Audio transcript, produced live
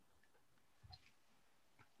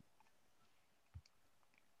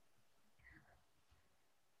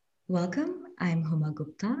Welcome, I'm Huma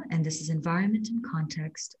Gupta, and this is Environment in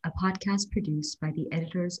Context, a podcast produced by the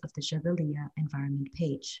editors of the Jebeliya Environment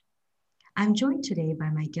page. I'm joined today by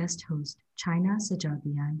my guest host, China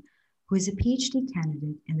Sajavian, who is a PhD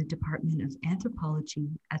candidate in the Department of Anthropology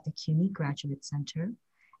at the CUNY Graduate Center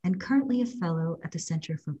and currently a fellow at the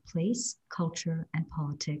Center for Place, Culture, and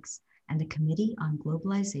Politics and the Committee on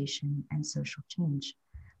Globalization and Social Change.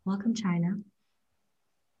 Welcome, China.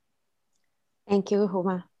 Thank you,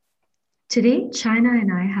 Huma. Today, China and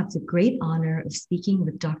I have the great honor of speaking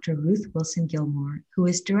with Dr. Ruth Wilson Gilmore, who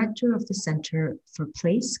is director of the Center for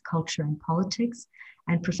Place, Culture, and Politics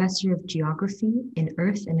and professor of geography in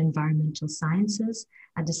Earth and Environmental Sciences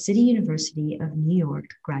at the City University of New York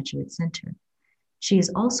Graduate Center. She is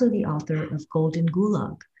also the author of Golden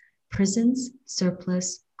Gulag, Prisons,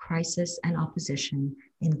 Surplus, Crisis, and Opposition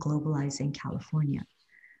in Globalizing California.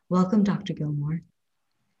 Welcome, Dr. Gilmore.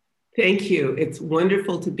 Thank you. It's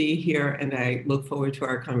wonderful to be here, and I look forward to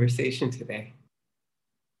our conversation today.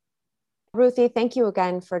 Ruthie, thank you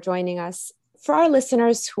again for joining us. For our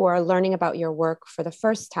listeners who are learning about your work for the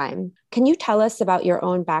first time, can you tell us about your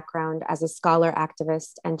own background as a scholar,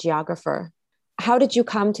 activist, and geographer? How did you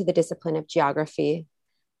come to the discipline of geography?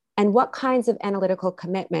 And what kinds of analytical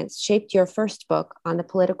commitments shaped your first book on the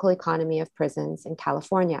political economy of prisons in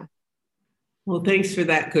California? Well, thanks for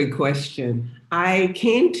that good question. I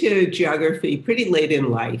came to geography pretty late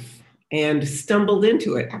in life and stumbled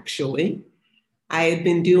into it, actually. I had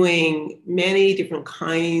been doing many different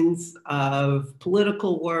kinds of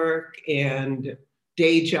political work and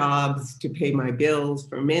day jobs to pay my bills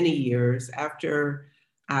for many years after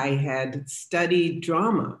I had studied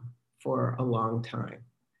drama for a long time,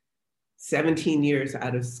 17 years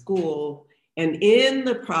out of school. And in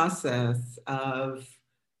the process of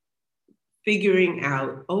figuring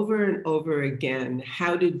out over and over again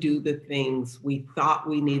how to do the things we thought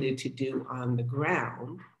we needed to do on the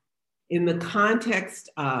ground in the context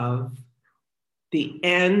of the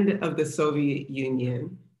end of the Soviet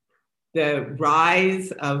Union, the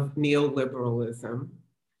rise of neoliberalism,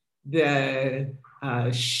 the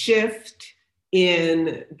shift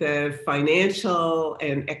in the financial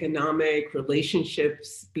and economic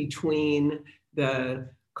relationships between the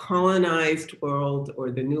colonized world or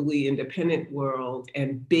the newly independent world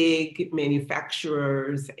and big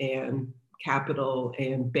manufacturers and capital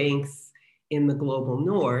and banks in the global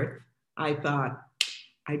north, I thought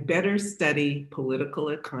I better study political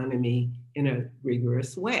economy in a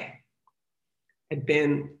rigorous way. I'd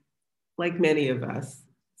been, like many of us,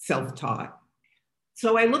 self-taught.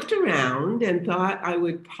 So I looked around and thought I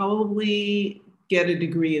would probably get a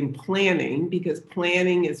degree in planning because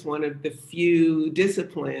planning is one of the few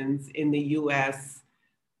disciplines in the US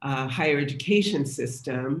higher education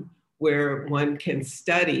system where one can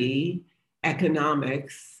study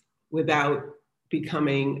economics without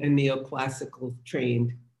becoming a neoclassical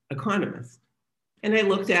trained economist. And I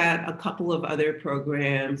looked at a couple of other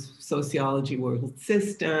programs, sociology, world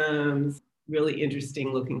systems, really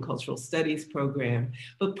interesting looking cultural studies program,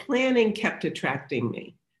 but planning kept attracting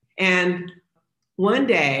me. And one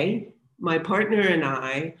day, my partner and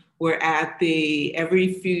I were at the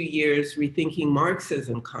every few years Rethinking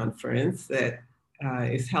Marxism conference that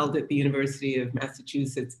is held at the University of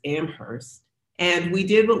Massachusetts Amherst. And we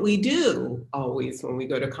did what we do always when we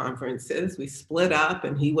go to conferences. We split up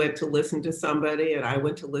and he went to listen to somebody and I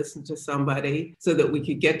went to listen to somebody so that we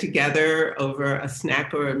could get together over a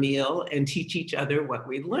snack or a meal and teach each other what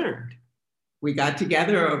we learned. We got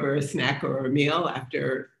together over a snack or a meal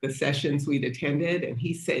after the sessions we'd attended, and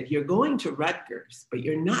he said, "You're going to Rutgers, but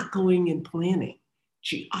you're not going in planning.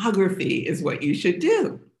 Geography is what you should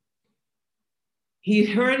do." He'd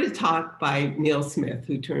heard a talk by Neil Smith,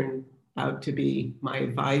 who turned out to be my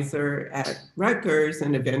advisor at Rutgers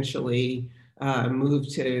and eventually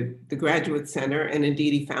moved to the Graduate Center. And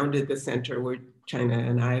indeed, he founded the center where China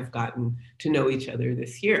and I have gotten to know each other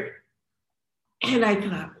this year. And I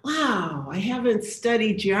thought, wow, I haven't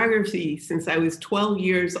studied geography since I was 12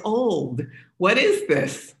 years old. What is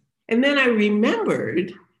this? And then I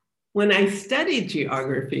remembered when I studied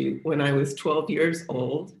geography when I was 12 years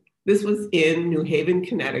old, this was in New Haven,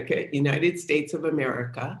 Connecticut, United States of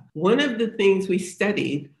America. One of the things we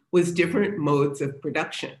studied was different modes of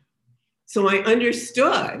production. So I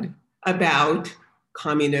understood about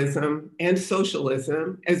communism and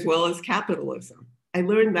socialism as well as capitalism. I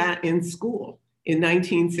learned that in school in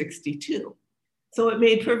 1962. So it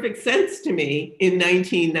made perfect sense to me in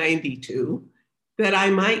 1992 that I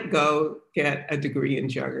might go get a degree in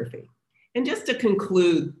geography. And just to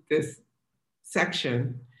conclude this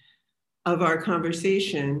section of our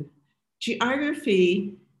conversation,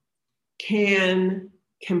 geography can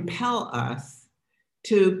compel us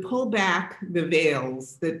to pull back the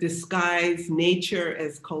veils that disguise nature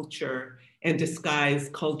as culture and disguise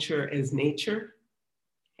culture as nature.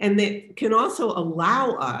 And that can also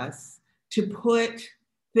allow us to put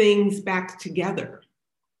things back together,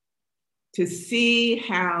 to see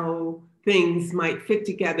how things might fit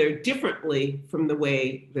together differently from the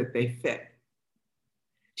way that they fit.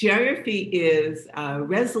 Geography is a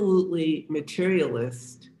resolutely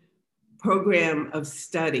materialist program of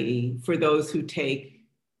study for those who take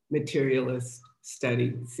materialist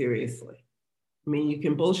study seriously. I mean, you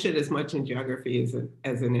can bullshit as much in geography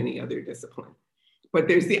as in any other discipline, but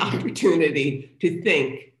there's the opportunity to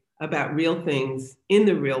think about real things in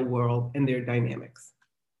the real world and their dynamics.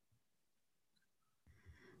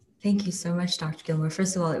 Thank you so much, Dr. Gilmore.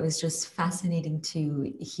 First of all, it was just fascinating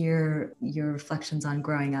to hear your reflections on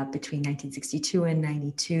growing up between 1962 and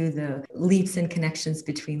 92, the leaps and connections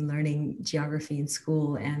between learning geography in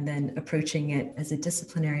school and then approaching it as a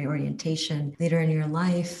disciplinary orientation later in your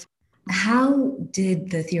life. How did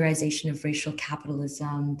the theorization of racial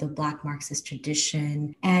capitalism, the Black Marxist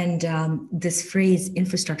tradition, and this phrase,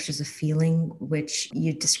 infrastructures of feeling, which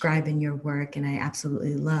you describe in your work, and I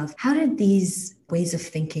absolutely love, how did these ways of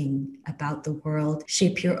thinking about the world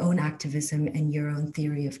shape your own activism and your own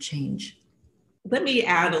theory of change? Let me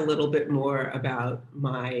add a little bit more about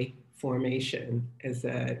my formation as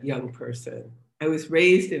a young person. I was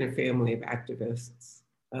raised in a family of activists,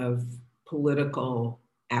 of political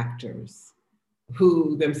actors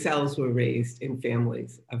who themselves were raised in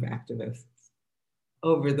families of activists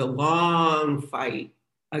over the long fight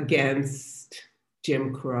against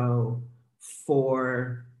Jim Crow,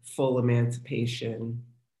 for full emancipation,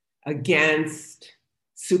 against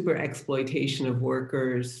super exploitation of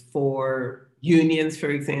workers, for unions,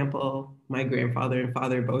 for example. My grandfather and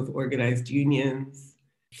father both organized unions,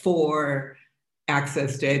 for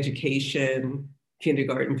access to education,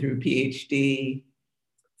 kindergarten through PhD,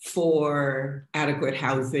 for adequate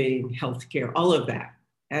housing, healthcare, all of that.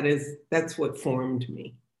 That's what formed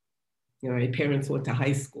me. You know, my parents went to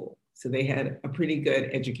high school, so they had a pretty good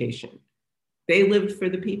education. They lived for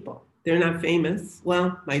the people. They're not famous.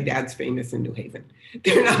 Well, my dad's famous in New Haven.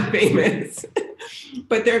 They're not famous,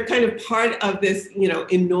 but they're kind of part of this,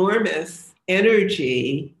 enormous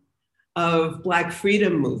energy of Black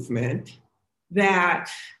freedom movement that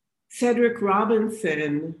Cedric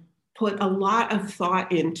Robinson put a lot of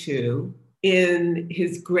thought into in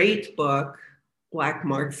his great book, Black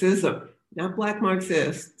Marxism. Not Black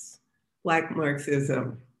Marxists, Black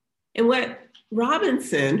Marxism. And what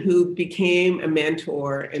Robinson, who became a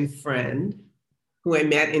mentor and friend, who I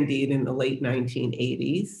met indeed in the late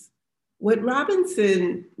 1980s, what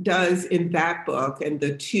Robinson does in that book and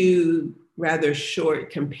the two rather short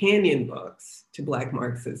companion books to Black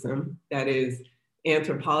Marxism, that is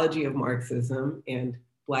Anthropology of Marxism and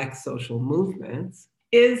Black Social Movements,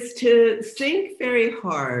 is to think very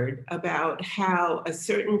hard about how a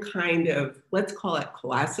certain kind of, let's call it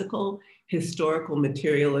classical historical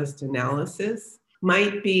materialist analysis,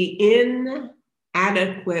 might be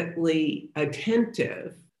inadequately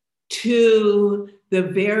attentive to the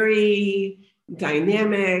very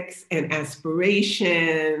dynamics and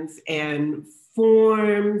aspirations and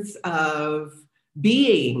forms of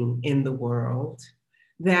being in the world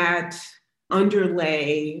that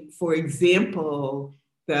underlay, for example,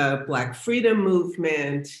 the Black freedom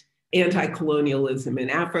movement, anti-colonialism in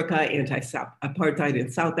Africa, anti-apartheid in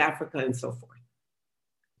South Africa, and so forth.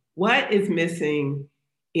 What is missing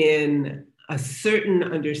in a certain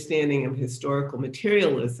understanding of historical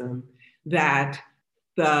materialism that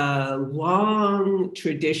the long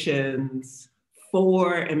traditions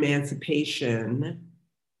for emancipation,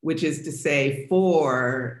 which is to say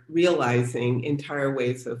for realizing entire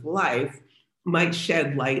ways of life, might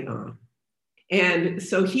shed light on. And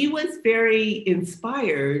so he was very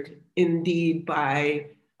inspired indeed by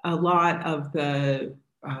a lot of the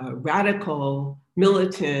radical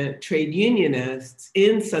militant trade unionists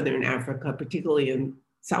in Southern Africa, particularly in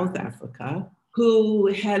South Africa, who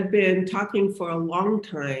had been talking for a long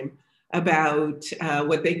time about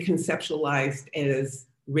what they conceptualized as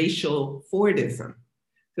racial Fordism.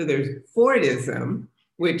 So there's Fordism,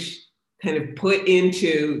 which kind of put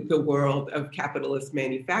into the world of capitalist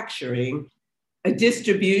manufacturing a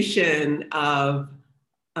distribution of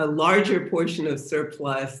a larger portion of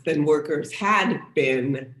surplus than workers had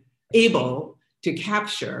been able to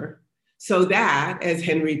capture, so that, as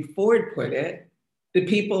Henry Ford put it, the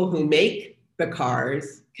people who make the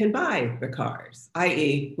cars can buy the cars,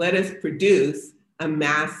 i.e., let us produce a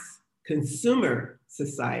mass consumer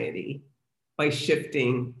society by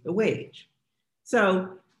shifting the wage. So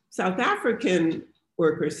South African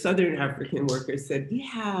workers, Southern African workers, said,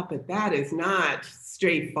 yeah, but that is not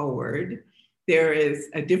straightforward. There is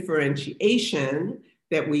a differentiation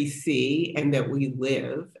that we see and that we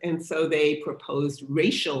live. And so they proposed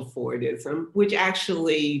racial Fordism, which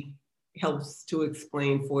actually helps to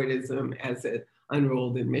explain Fordism as it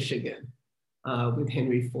unrolled in Michigan with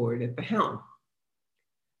Henry Ford at the helm.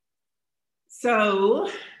 So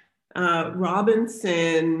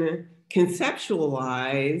Robinson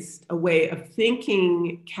conceptualized a way of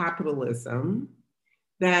thinking capitalism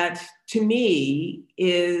that, to me,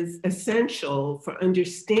 is essential for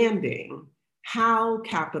understanding how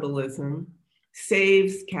capitalism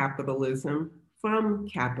saves capitalism from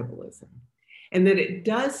capitalism. And that it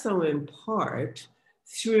does so in part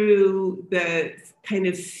through the kind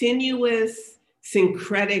of sinuous,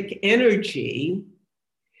 syncretic energy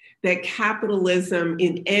that capitalism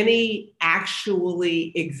in any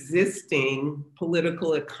actually existing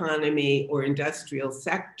political economy or industrial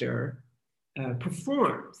sector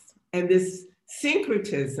performs. And this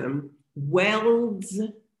syncretism welds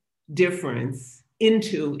difference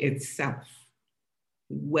into itself,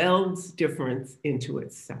 welds difference into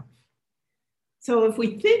itself. So if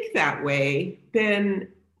we think that way, then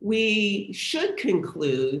we should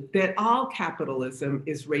conclude that all capitalism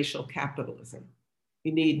is racial capitalism.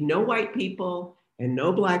 You need no white people and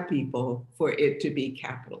no Black people for it to be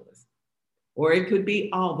capitalism. Or it could be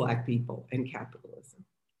all Black people and capitalism,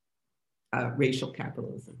 racial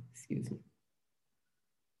capitalism, excuse me.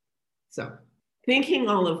 So thinking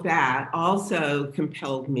all of that also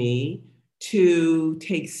compelled me to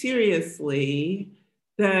take seriously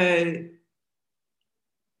the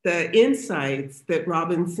insights that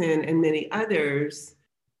Robinson and many others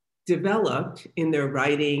developed in their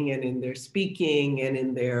writing and in their speaking and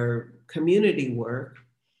in their community work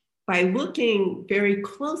by looking very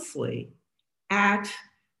closely at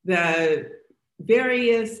the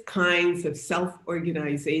various kinds of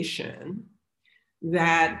self-organization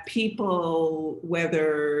that people,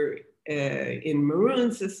 whether in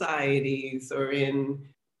maroon societies or in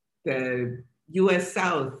the US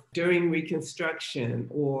South during Reconstruction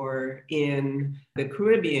or in the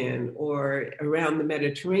Caribbean or around the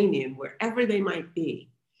Mediterranean, wherever they might be,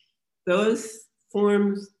 those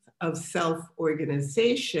forms of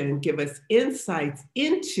self-organization give us insights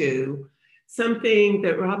into something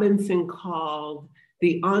that Robinson called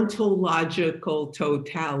the ontological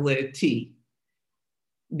totality.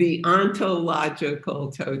 The ontological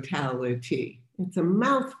totality. It's a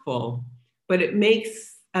mouthful, but it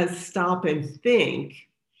makes us stop and think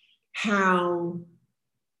how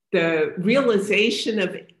the realization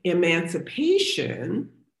of emancipation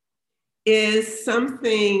is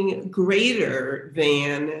something greater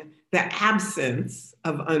than the absence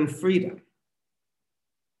of unfreedom.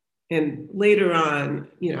 And later on,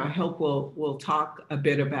 I hope we'll talk a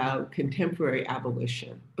bit about contemporary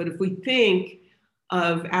abolition. But if we think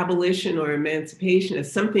of abolition or emancipation as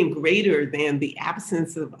something greater than the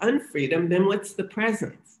absence of unfreedom, then what's the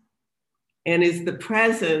presence? And is the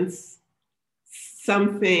presence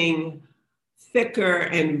something thicker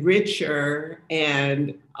and richer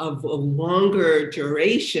and of a longer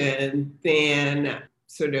duration than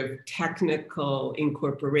sort of technical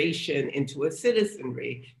incorporation into a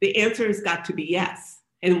citizenry? The answer has got to be yes.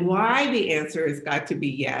 And why the answer has got to be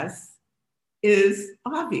yes is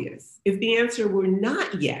obvious. If the answer were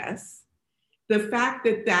not yes, the fact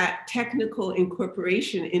that that technical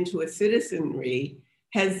incorporation into a citizenry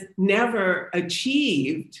has never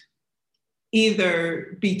achieved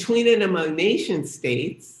either between and among nation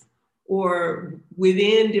states or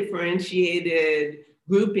within differentiated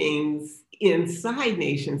groupings inside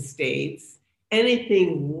nation states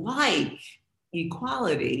anything like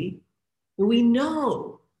equality, we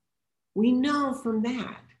know from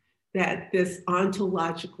that this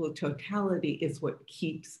ontological totality is what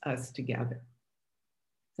keeps us together.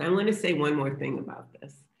 So I want to say one more thing about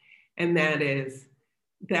this, and that is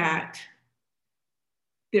that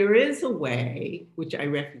there is a way, which I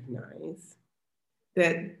recognize,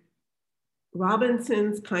 that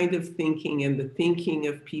Robinson's kind of thinking and the thinking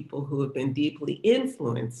of people who have been deeply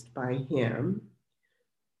influenced by him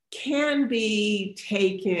can be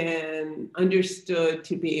taken, understood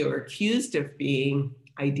to be, or accused of being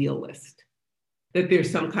idealist, that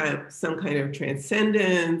there's some kind of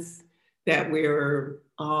transcendence that we're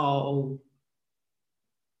all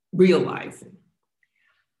realizing.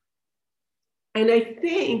 And I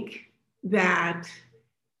think that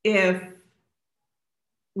if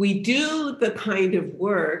we do the kind of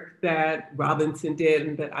work that Robinson did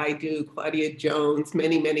and that I do, Claudia Jones,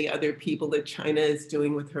 many other people that China is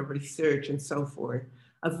doing with her research and so forth,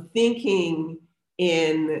 of thinking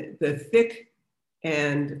in the thick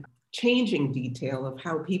and changing detail of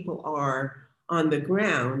how people are on the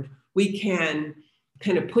ground, we can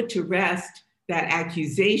kind of put to rest that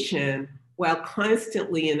accusation while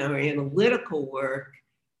constantly in our analytical work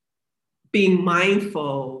being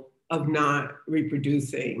mindful of not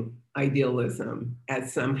reproducing idealism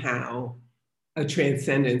as somehow a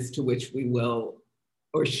transcendence to which we will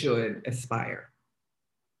or should aspire.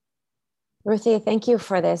 Ruthie, thank you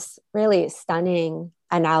for this really stunning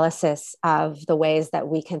analysis of the ways that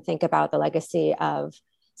we can think about the legacy of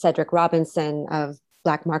Cedric Robinson, of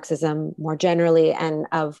Black Marxism more generally, and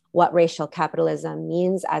of what racial capitalism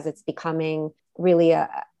means as it's becoming really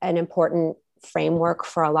an important framework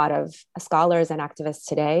for a lot of scholars and activists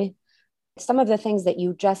today. Some of the things that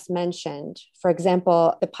you just mentioned, for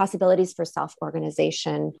example, the possibilities for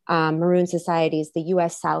self-organization, Maroon societies, the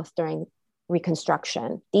US South during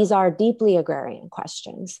Reconstruction, these are deeply agrarian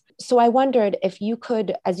questions. So I wondered if you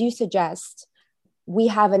could, as you suggest, we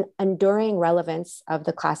have an enduring relevance of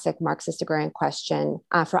the classic Marxist agrarian question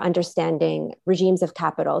for understanding regimes of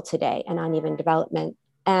capital today and uneven development.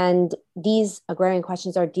 And these agrarian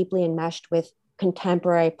questions are deeply enmeshed with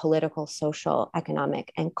contemporary political, social,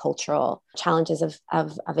 economic, and cultural challenges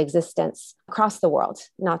of existence across the world,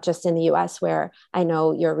 not just in the US, where I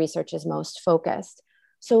know your research is most focused.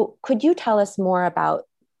 So could you tell us more about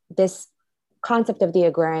this concept of the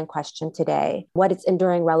agrarian question today, what its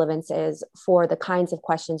enduring relevance is for the kinds of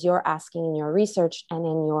questions you're asking in your research and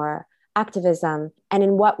in your activism, and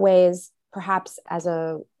in what ways, perhaps as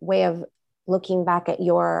a way of looking back at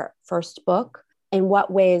your first book, in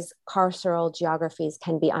what ways carceral geographies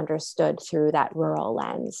can be understood through that rural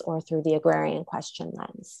lens or through the agrarian question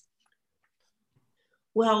lens?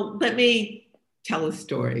 Well, let me tell a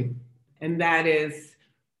story, and that is,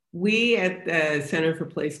 we at the Center for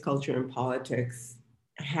Place, Culture, and Politics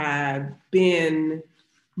have been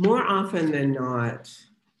more often than not,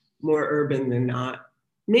 more urban than not,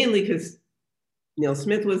 mainly because Neil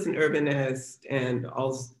Smith was an urbanist, and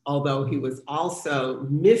although he was also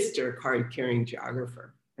Mr. Card-carrying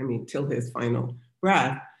geographer, I mean, till his final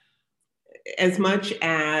breath, as much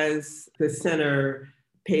as the center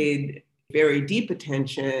paid very deep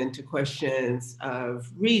attention to questions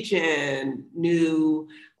of region, new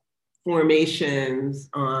formations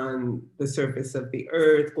on the surface of the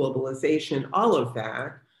earth, globalization, all of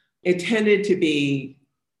that, it tended to be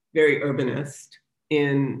very urbanist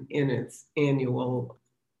in its annual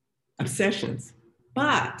obsessions.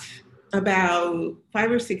 But about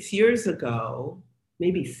 5 or 6 years ago,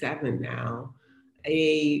 maybe 7 now,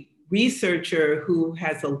 a researcher who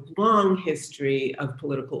has a long history of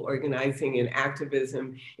political organizing and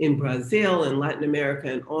activism in Brazil and Latin America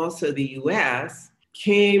and also the US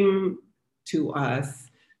came to us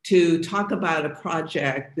to talk about a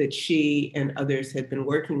project that she and others had been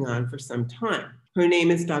working on for some time. Her name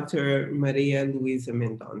is Dr. Maria Luisa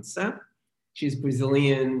Mendonça. She's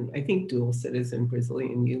Brazilian, I think dual citizen,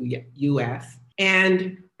 Brazilian US.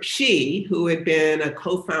 And she, who had been a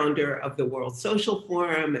co-founder of the World Social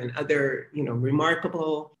Forum and other,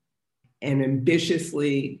 remarkable and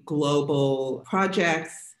ambitiously global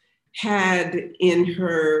projects, had in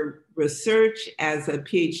her research as a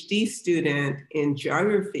PhD student in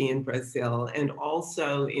geography in Brazil, and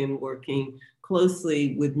also in working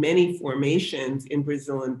closely with many formations in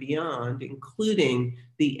Brazil and beyond, including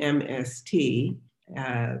the MST,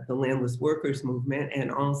 the Landless Workers Movement, and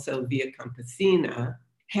also Via Campesina,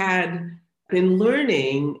 had been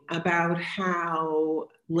learning about how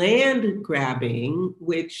land grabbing,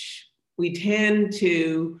 which we tend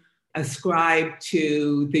to ascribe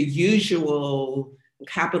to the usual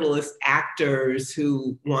capitalist actors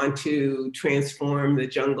who want to transform the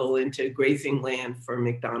jungle into grazing land for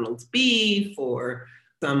McDonald's beef or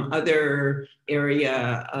some other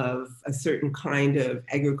area of a certain kind of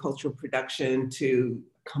agricultural production to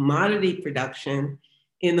commodity production.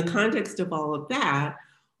 In the context of all of that,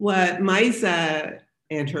 what Maisa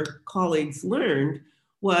and her colleagues learned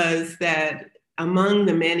was that among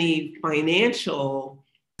the many financial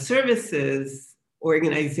services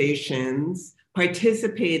organizations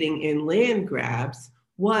participating in land grabs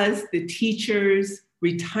was the teachers'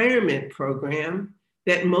 retirement program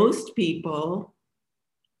that most people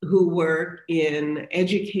who work in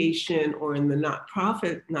education or in the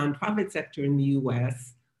nonprofit sector in the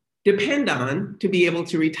US depend on to be able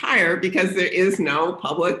to retire, because there is no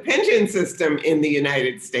public pension system in the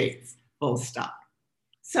United States, full stop.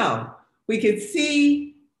 So we could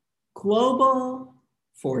see global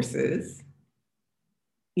forces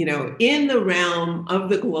in the realm of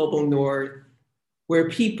the global north, where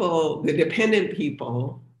people, the dependent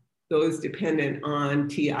people, those dependent on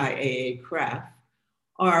TIAA-CREF,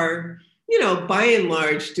 are, by and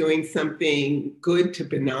large, doing something good to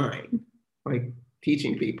benign, like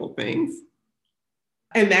teaching people things.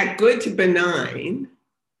 And that good to benign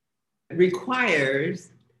requires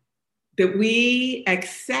that we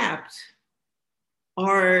accept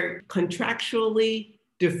our contractually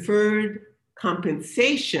deferred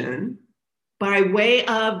compensation by way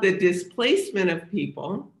of the displacement of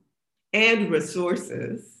people and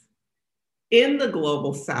resources in the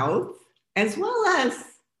global South, as well as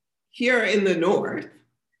here in the North,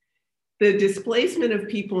 the displacement of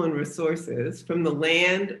people and resources from the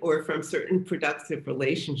land or from certain productive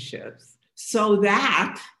relationships, so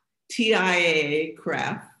that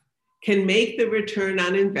TIAA-CREF can make the return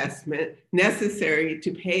on investment necessary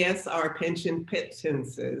to pay us our pension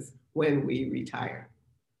pittances when we retire.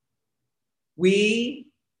 We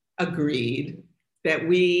agreed that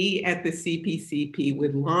we at the CPCP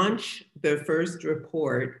would launch the first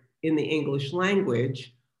report in the English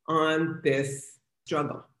language on this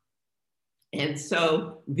struggle. And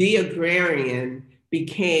so The Agrarian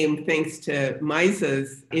became, thanks to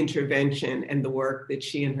Maisa's intervention and the work that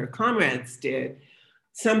she and her comrades did,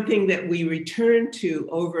 something that we return to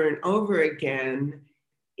over and over again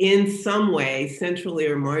in some way, centrally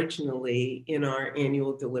or marginally, in our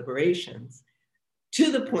annual deliberations.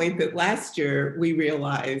 To the point that last year we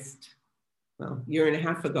realized, well, a year and a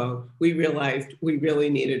half ago, we realized we really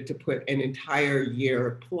needed to put an entire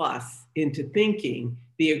year plus into thinking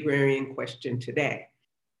the agrarian question today.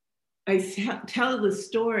 I tell the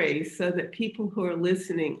story so that people who are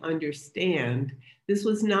listening understand this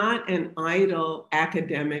was not an idle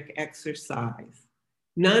academic exercise.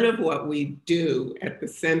 None of what we do at the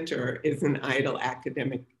center is an idle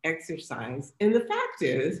academic exercise. And the fact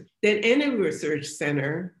is that any research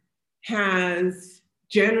center has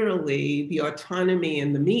generally the autonomy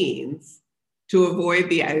and the means to avoid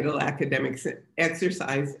the idle academic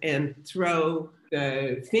exercise and throw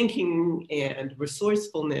the thinking and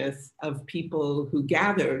resourcefulness of people who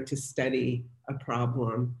gather to study a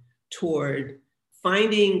problem toward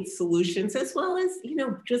finding solutions, as well as,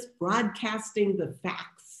 just broadcasting the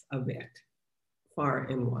facts of it far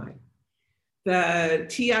and wide. The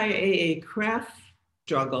TIAA-CREF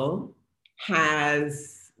struggle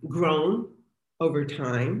has grown over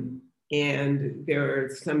time, and there are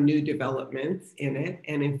some new developments in it.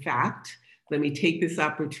 And in fact, let me take this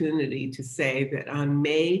opportunity to say that on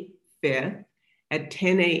May 5th at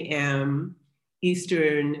 10 a.m.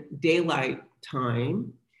 Eastern Daylight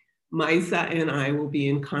Time, Maisa and I will be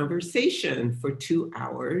in conversation for 2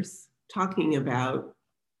 hours talking about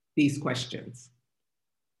these questions.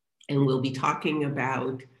 And we'll be talking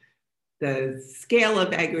about the scale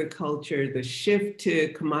of agriculture, the shift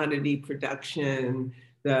to commodity production,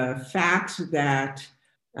 the fact that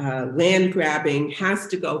land grabbing has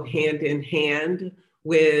to go hand in hand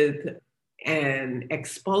with an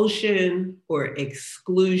expulsion or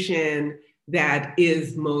exclusion that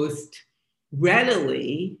is most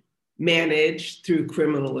readily managed through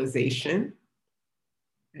criminalization,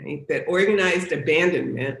 right? That organized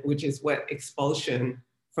abandonment, which is what expulsion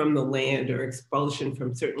from the land or expulsion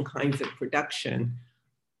from certain kinds of production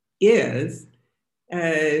is,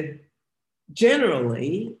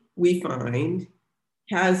 generally, we find,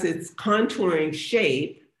 has its contouring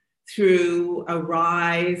shape through a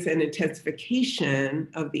rise and intensification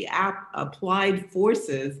of the applied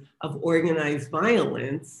forces of organized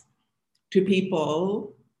violence to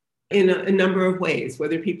people in a number of ways,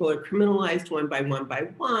 whether people are criminalized one by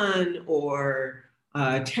one, or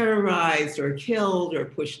terrorized or killed or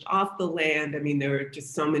pushed off the land. I mean, there are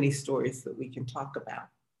just so many stories that we can talk about.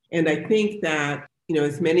 And I think that,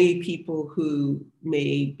 as many people who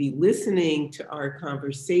may be listening to our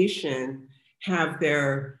conversation have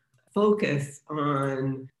their focus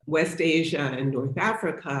on West Asia and North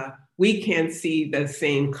Africa, we can see the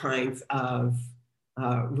same kinds of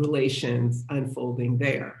relations unfolding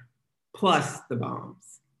there, plus the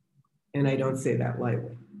bombs. And I don't say that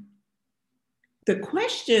lightly. The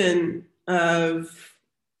question of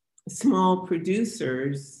small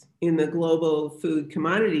producers in the global food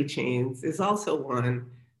commodity chains is also one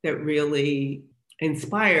that really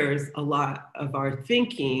inspires a lot of our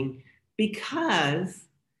thinking because,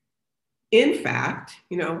 in fact,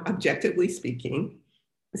 objectively speaking,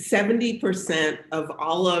 70% of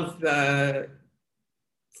all of the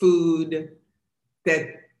food that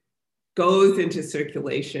goes into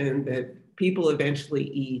circulation that people eventually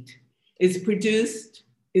eat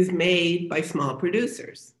is made by small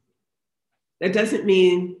producers. That doesn't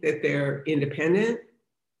mean that they're independent.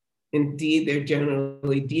 Indeed, they're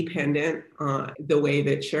generally dependent on the way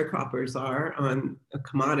that sharecroppers are on a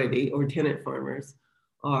commodity, or tenant farmers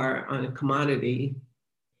are on a commodity.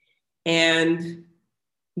 And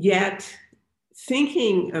yet,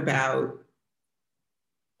 thinking about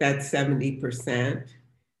that 70%,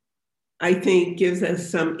 I think gives us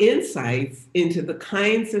some insights into the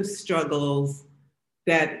kinds of struggles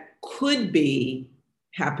that could be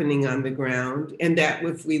happening on the ground, and that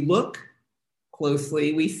if we look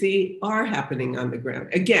closely, we see are happening on the ground.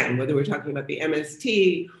 Again, whether we're talking about the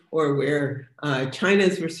MST or where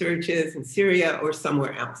China's research is in Syria or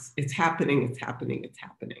somewhere else, it's happening, it's happening, it's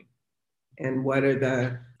happening. And what are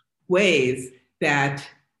the ways that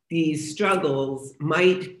these struggles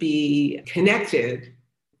might be connected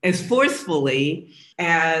as forcefully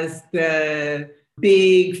as the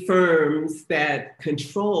big firms that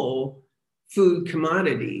control food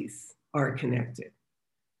commodities are connected?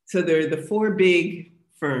 So there are the four big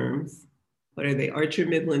firms. What are they? Archer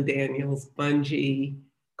Midland Daniels, Bunge,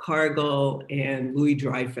 Cargill, and Louis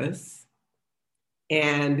Dreyfus.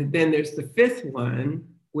 And then there's the fifth one,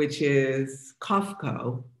 which is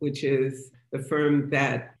COFCO, which is the firm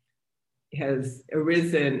that has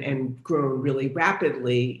arisen and grown really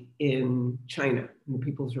rapidly in China, in the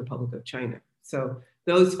People's Republic of China. So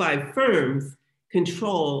those five firms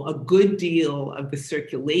control a good deal of the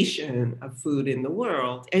circulation of food in the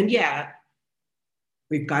world. And yet,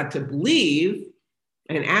 we've got to believe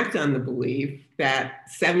and act on the belief that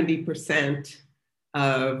 70%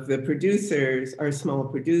 of the producers are small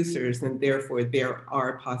producers, and therefore there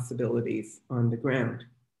are possibilities on the ground.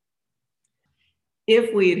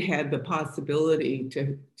 If we had had the possibility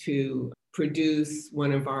to produce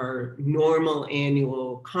one of our normal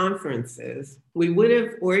annual conferences, we would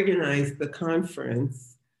have organized the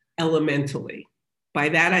conference elementally. By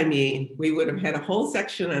that, I mean, we would have had a whole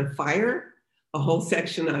section on fire, a whole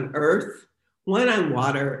section on earth, one on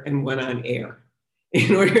water, and one on air,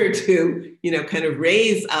 in order to, kind of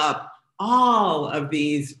raise up all of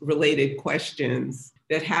these related questions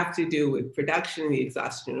that have to do with production, the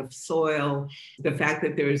exhaustion of soil, the fact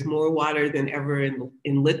that there is more water than ever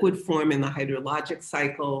in liquid form in the hydrologic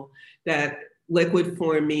cycle, that liquid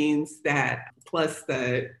form means that, plus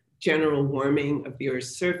the general warming of the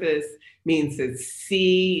Earth's surface, means that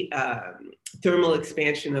thermal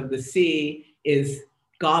expansion of the sea is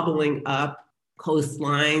gobbling up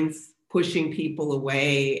coastlines, pushing people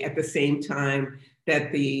away at the same time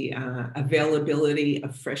that the availability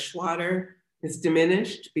of fresh water is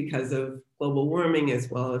diminished because of global warming,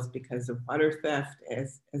 as well as because of water theft,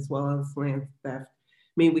 as well as land theft.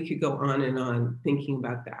 I mean, we could go on and on thinking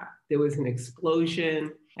about that. There was an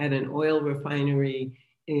explosion at an oil refinery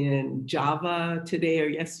in Java today or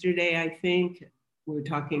yesterday, I think. We're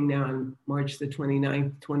talking now on March the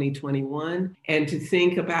 29th, 2021. And to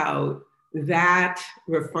think about that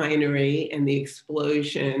refinery and the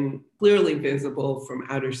explosion clearly visible from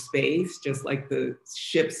outer space, just like the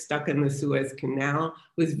ship stuck in the Suez Canal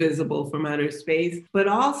was visible from outer space, but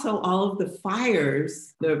also all of the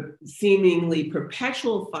fires, the seemingly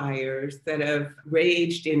perpetual fires that have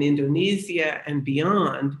raged in Indonesia and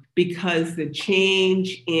beyond, because the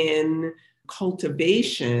change in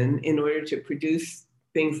cultivation in order to produce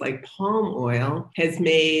things like palm oil has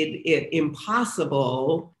made it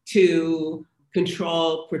impossible to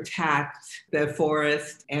control, protect the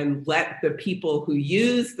forest, and let the people who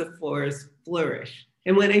use the forest flourish.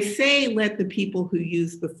 And when I say let the people who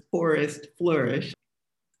use the forest flourish,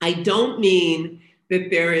 I don't mean that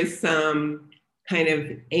there is some kind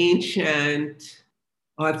of ancient,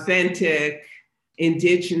 authentic,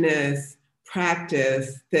 indigenous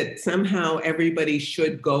practice that somehow everybody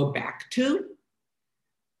should go back to.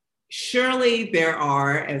 Surely there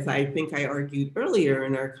are, as I think I argued earlier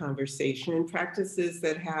in our conversation, practices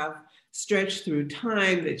that have stretched through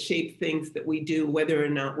time that shape things that we do, whether or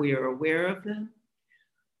not we are aware of them.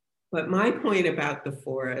 But my point about the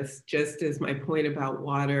forest, just as my point about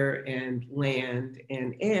water and land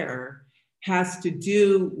and air, has to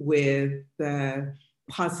do with the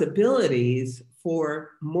possibilities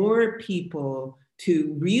for more people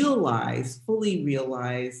to fully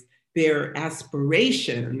realize their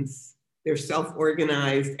aspirations, their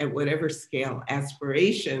self-organized at whatever scale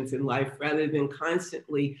aspirations in life, rather than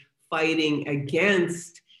constantly fighting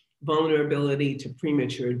against vulnerability to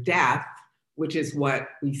premature death, which is what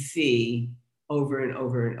we see over and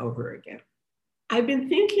over and over again. I've been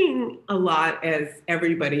thinking a lot, as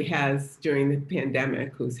everybody has during the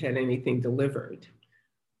pandemic who's had anything delivered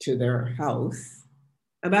to their house,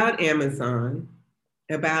 about Amazon,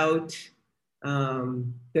 about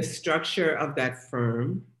the structure of that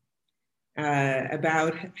firm,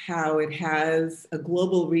 about how it has a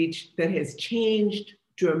global reach that has changed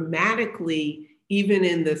dramatically even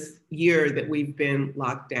in this year that we've been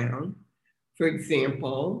locked down. For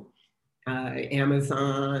example,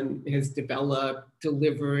 Amazon has developed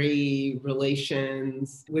delivery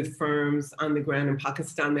relations with firms on the ground in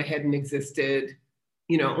Pakistan that hadn't existed,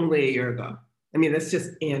 only a year ago. I mean, that's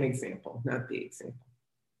just an example, not the example.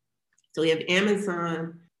 So we have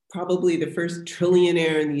Amazon. Probably the first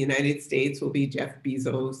trillionaire in the United States will be Jeff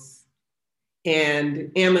Bezos.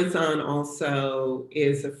 And Amazon also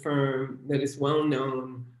is a firm that is well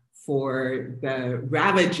known for the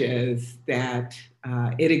ravages that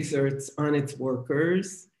it exerts on its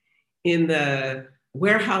workers in the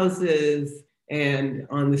warehouses and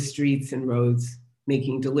on the streets and roads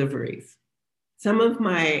making deliveries. Some of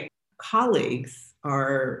my colleagues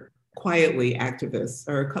are quietly activists,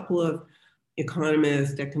 or a couple of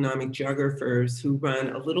economists, economic geographers who run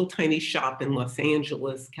a little tiny shop in Los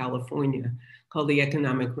Angeles, California, called the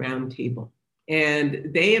Economic Roundtable.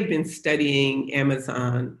 And they have been studying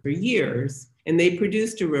Amazon for years, and they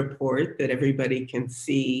produced a report that everybody can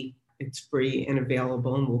see. It's free and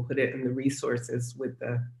available, and we'll put it in the resources with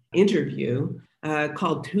the interview,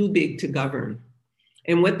 called Too Big to Govern.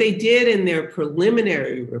 And what they did in their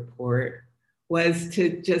preliminary report was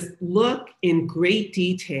to just look in great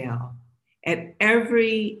detail at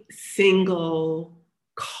every single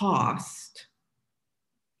cost,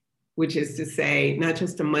 which is to say, not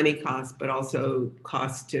just a money cost, but also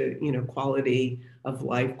cost to, quality of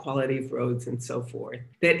life, quality of roads, and so forth,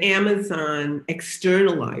 that Amazon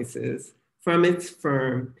externalizes from its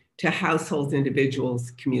firm to households, individuals,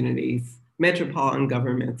 communities, metropolitan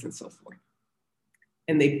governments, and so forth.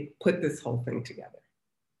 And they put this whole thing together.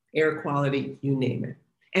 Air quality, you name it.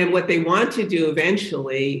 And what they want to do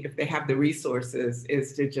eventually, if they have the resources,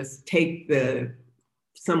 is to just take the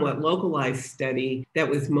somewhat localized study that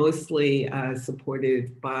was mostly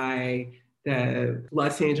supported by the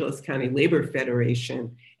Los Angeles County Labor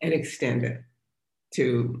Federation and extend it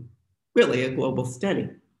to really a global study.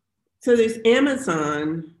 So there's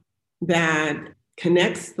Amazon that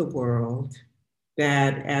connects the world,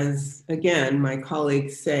 that, as again, my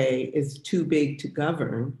colleagues say, is too big to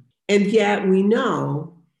govern. And yet we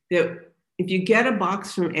know that if you get a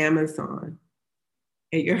box from Amazon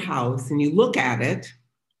at your house and you look at it,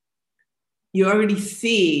 you already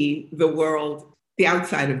see the world, the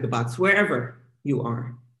outside of the box, wherever you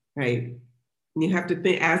are, right? And you have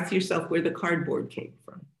to ask yourself where the cardboard came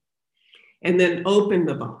from. And then open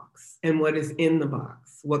the box and what is in the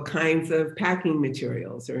box. What kinds of packing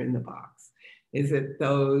materials are in the box? Is it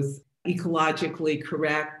those ecologically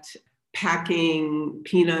correct packing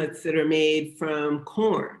peanuts that are made from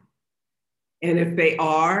corn? And if they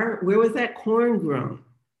are, where was that corn grown?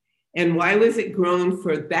 And why was it grown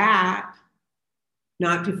for that,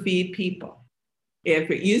 not to feed people? If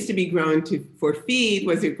it used to be grown for feed,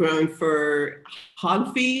 was it grown for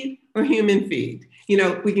hog feed or human feed?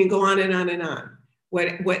 We can go on and on and on.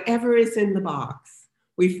 Whatever is in the box,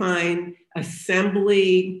 we find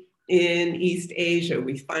assembly in East Asia.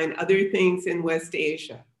 We find other things in West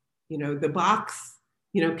Asia. The box,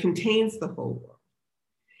 contains the whole world.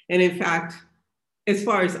 And in fact, as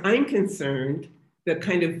far as I'm concerned, the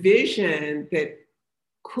kind of vision that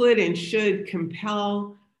could and should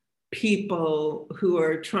compel people who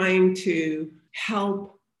are trying to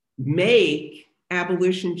help make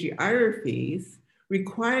abolition geographies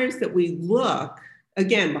requires that we look,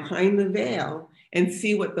 again, behind the veil and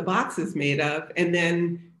see what the box is made of, and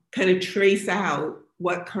then kind of trace out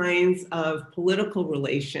what kinds of political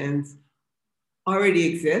relations already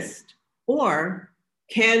exist or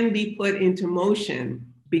can be put into motion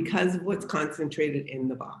because of what's concentrated in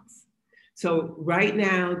the box. So right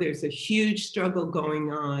now, there's a huge struggle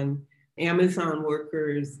going on. Amazon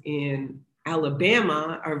workers in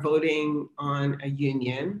Alabama are voting on a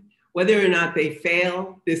union. Whether or not they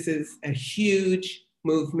fail, this is a huge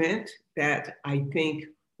movement that I think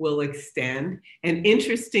will extend. And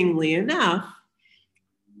interestingly enough,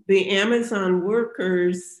 the Amazon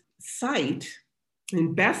workers' site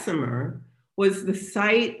in Bessemer was the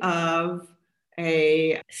site of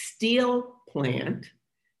a steel plant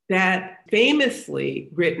that famously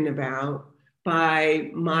written about by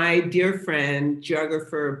my dear friend,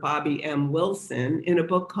 geographer Bobby M. Wilson, in a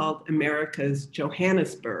book called America's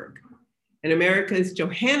Johannesburg. And America's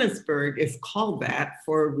Johannesburg is called that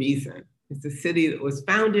for a reason. It's a city that was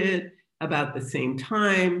founded about the same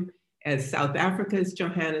time as South Africa's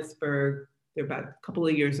Johannesburg. They're about a couple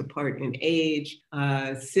of years apart in age.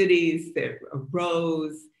 Cities that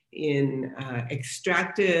arose in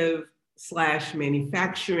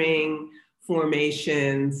extractive/manufacturing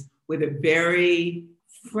formations with a very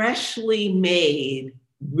freshly made,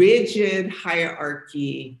 rigid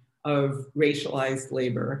hierarchy of racialized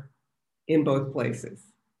labor in both places.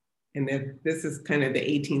 And that this is kind of the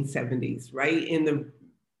 1870s, right in the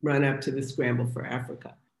run up to the scramble for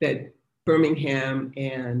Africa, that Birmingham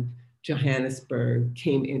and Johannesburg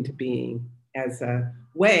came into being as a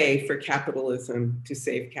way for capitalism to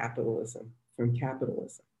save capitalism from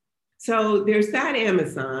capitalism. So there's that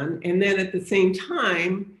Amazon. And then at the same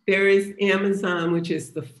time, there is Amazon, which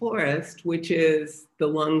is the forest, which is the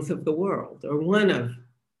lungs of the world, or one of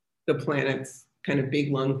the planet's kind of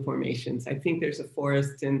big lung formations. I think there's a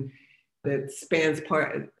forest that spans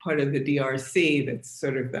part of the DRC that's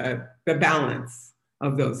sort of the balance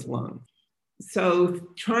of those lungs. So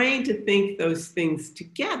trying to think those things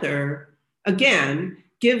together, again,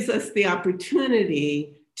 gives us the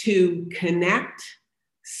opportunity to connect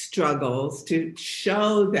struggles, to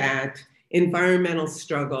show that environmental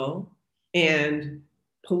struggle and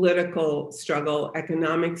political struggle,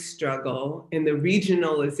 economic struggle, and the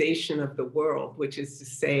regionalization of the world, which is to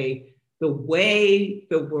say, the way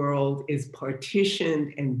the world is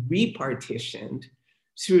partitioned and repartitioned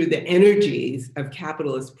through the energies of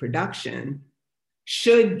capitalist production,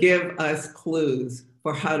 should give us clues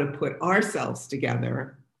for how to put ourselves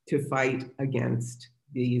together to fight against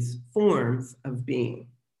these forms of being.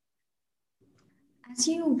 As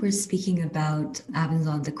you were speaking about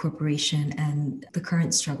Amazon, the corporation, and the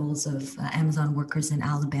current struggles of Amazon workers in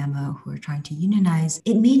Alabama who are trying to unionize,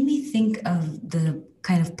 it made me think of the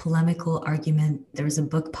kind of polemical argument. There was a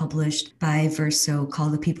book published by Verso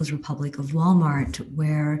called The People's Republic of Walmart,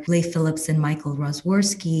 where Leigh Phillips and Michael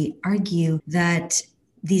Rosworski argue that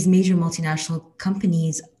these major multinational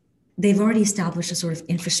companies, they've already established a sort of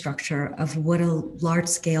infrastructure of what a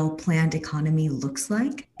large-scale planned economy looks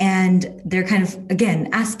like. And they're kind of, again,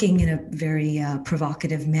 asking in a very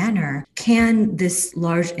provocative manner, can this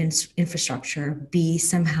large infrastructure be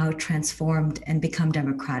somehow transformed and become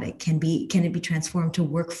democratic? Can it be transformed to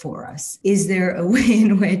work for us? Is there a way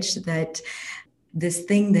in which that this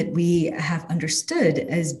thing that we have understood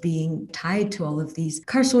as being tied to all of these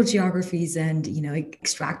carceral geographies and,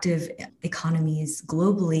 extractive economies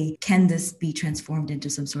globally, can this be transformed into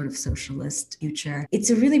some sort of socialist future? It's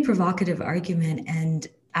a really provocative argument. And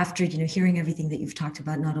after, hearing everything that you've talked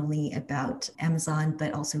about, not only about Amazon,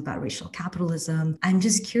 but also about racial capitalism, I'm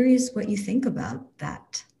just curious what you think about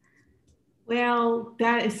that. Well,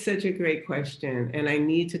 that is such a great question. And I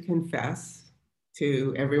need to confess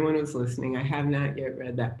to everyone who's listening, I have not yet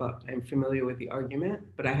read that book. I'm familiar with the argument,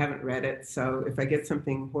 but I haven't read it. So if I get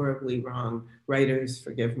something horribly wrong, writers,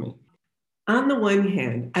 forgive me. On the one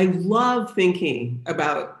hand, I love thinking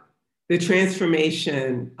about the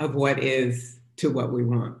transformation of what is to what we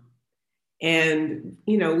want. And,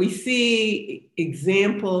 we see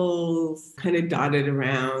examples kind of dotted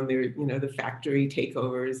around there, the factory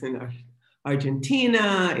takeovers in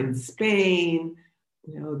Argentina, in Spain,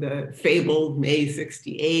 the fabled May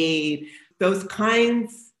 68, those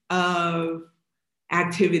kinds of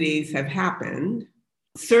activities have happened.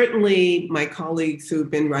 Certainly, my colleagues who've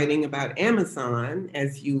been writing about Amazon,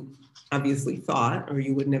 as you obviously thought, or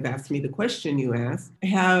you wouldn't have asked me the question you asked,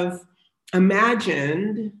 have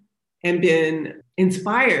imagined and been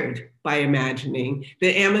inspired by imagining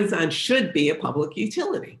that Amazon should be a public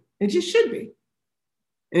utility. It just should be.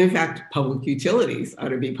 And in fact, public utilities ought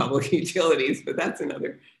to be public utilities, but that's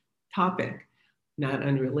another topic, not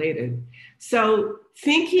unrelated. So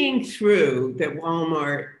thinking through that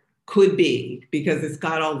Walmart could be, because it's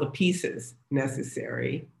got all the pieces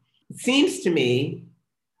necessary, seems to me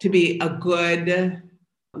to be a good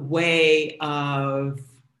way of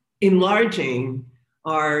enlarging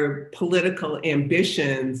our political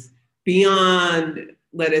ambitions beyond,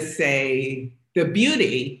 let us say, the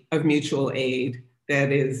beauty of mutual aid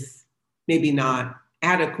that is maybe not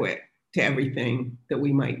adequate to everything that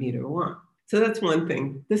we might need or want. So that's one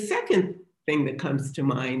thing. The second thing that comes to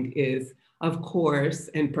mind is, of course,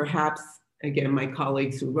 and perhaps, again, my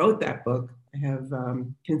colleagues who wrote that book have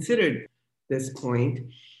considered this point,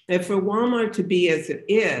 that for Walmart to be as it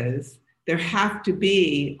is, there have to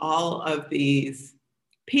be all of these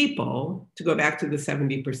people, to go back to the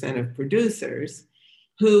 70% of producers,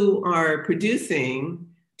 who are producing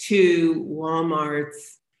to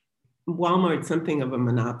Walmart's something of a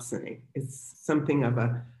monopsony. It's something of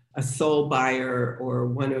a sole buyer or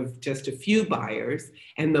one of just a few buyers.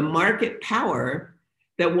 And the market power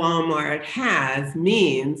that Walmart has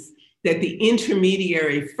means that the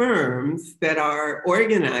intermediary firms that are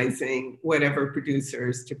organizing whatever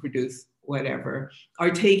producers to produce whatever are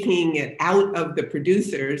taking it out of the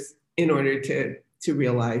producers in order to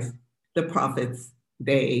realize the profits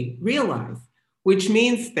they realize. Which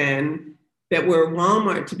means then that were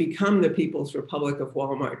Walmart to become the People's Republic of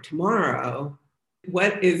Walmart tomorrow,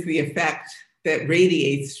 what is the effect that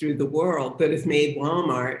radiates through the world that has made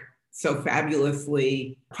Walmart so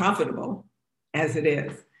fabulously profitable as it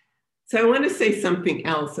is. So I want to say something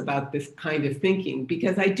else about this kind of thinking,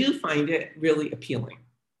 because I do find it really appealing.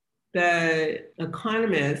 The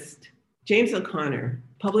economist, James O'Connor,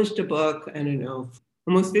 published a book, I don't know,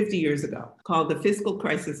 almost 50 years ago, called The Fiscal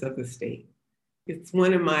Crisis of the State. It's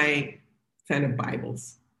one of my kind of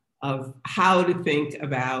Bibles of how to think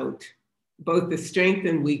about both the strength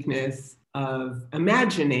and weakness of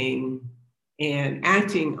imagining and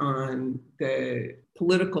acting on the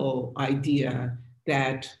political idea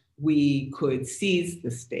that we could seize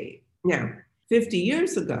the state. Now, 50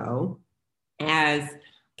 years ago, as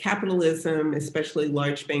capitalism, especially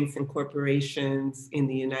large banks and corporations in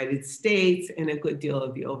the United States and a good deal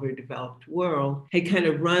of the overdeveloped world, had kind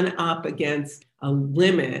of run up against a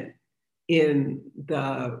limit in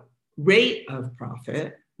the rate of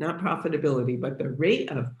profit, not profitability, but the rate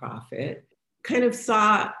of profit, kind of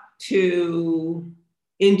sought to,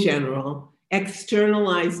 in general,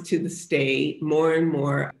 externalize to the state more and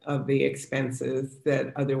more of the expenses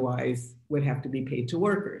that otherwise would have to be paid to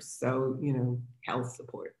workers. So, health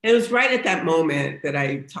support. And it was right at that moment that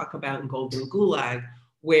I talk about in Golden Gulag,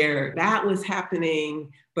 where that was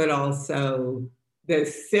happening, but also the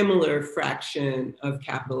similar fraction of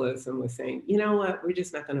capitalism was saying, you know what, we're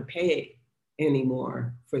just not going to pay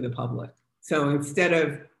anymore for the public. So instead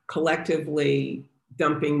of collectively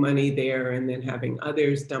dumping money there and then having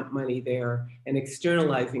others dump money there and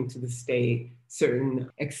externalizing to the state certain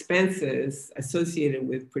expenses associated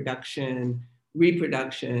with production,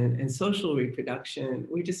 reproduction, and social reproduction,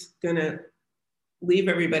 we're just going to leave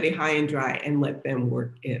everybody high and dry and let them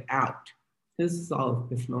work it out. This is all of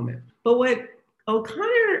this moment. But what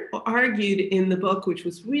O'Connor argued in the book, which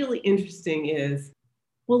was really interesting, is,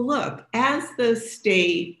 well, look, as the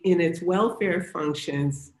state in its welfare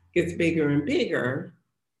functions gets bigger and bigger,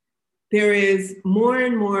 there is more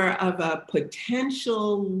and more of a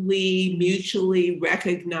potentially mutually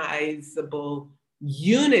recognizable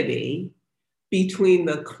unity between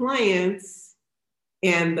the clients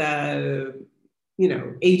and the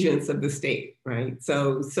agents of the state, right?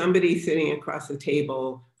 So somebody sitting across the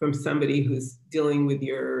table from somebody who's dealing with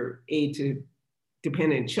your aid to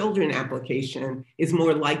dependent children application is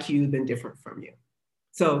more like you than different from you.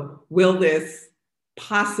 So will this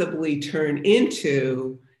possibly turn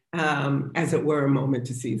into, as it were, a moment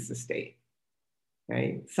to seize the state,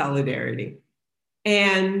 right? Solidarity.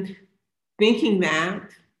 And thinking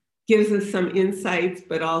that gives us some insights,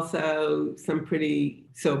 but also some pretty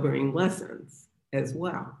sobering lessons as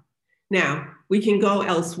well. Now, we can go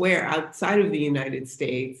elsewhere outside of the United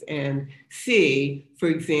States and see, for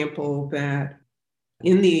example, that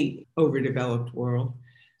in the overdeveloped world,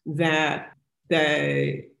 that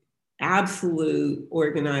the absolute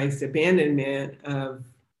organized abandonment of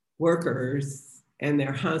workers and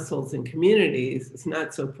their households and communities is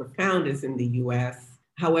not so profound as in the US,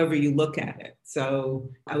 however you look at it. So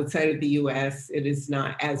outside of the US, it is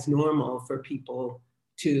not as normal for people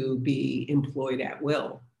to be employed at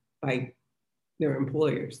will by their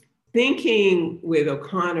employers. Thinking with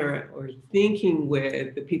O'Connor or thinking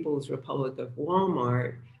with the People's Republic of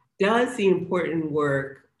Walmart does the important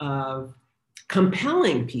work of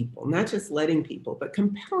compelling people, not just letting people, but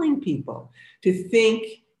compelling people to think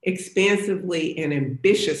expansively and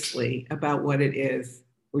ambitiously about what it is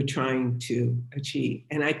we're trying to achieve.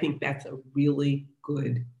 And I think that's a really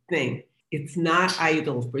good thing. It's not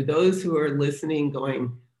idle. For those who are listening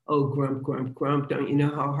going, oh, grump, grump, grump, don't you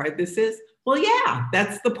know how hard this is? Well, yeah,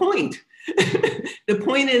 that's the point. The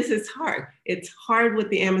point is it's hard. It's hard what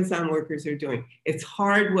the Amazon workers are doing. It's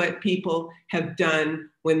hard what people have done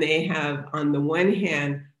when they have, on the one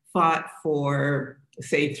hand, fought for,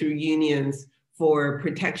 say, through unions, for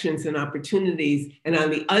protections and opportunities, and on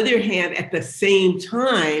the other hand, at the same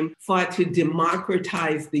time, fought to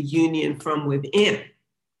democratize the union from within,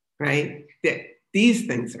 right? That these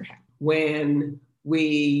things are happening. When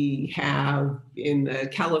we have, in the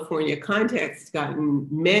California context, gotten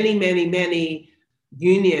many, many, many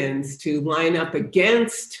unions to line up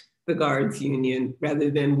against the guards union rather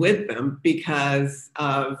than with them because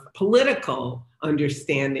of political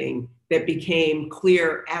understanding that became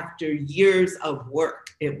clear after years of work.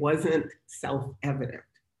 It wasn't self-evident.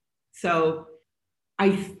 So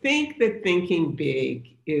I think that thinking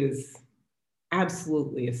big is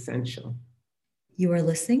absolutely essential. You are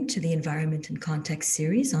listening to the Environment and Context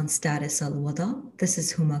series on Status Al-Wada. This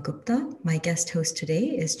is Huma Gupta. My guest host today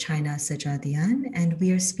is China Sajadian, and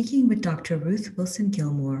we are speaking with Dr. Ruth Wilson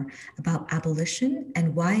Gilmore about abolition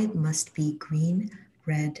and why it must be green,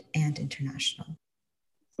 red, and international.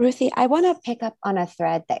 Ruthie, I want to pick up on a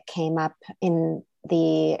thread that came up in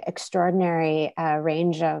the extraordinary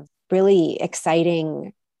range of really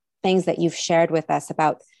exciting things that you've shared with us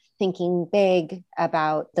about thinking big,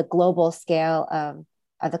 about the global scale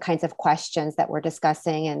of the kinds of questions that we're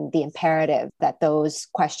discussing and the imperative that those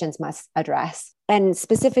questions must address. And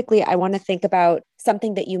specifically, I want to think about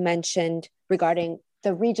something that you mentioned regarding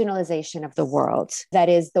the regionalization of the world. That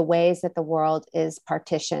is, the ways that the world is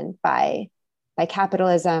partitioned by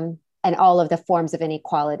capitalism and all of the forms of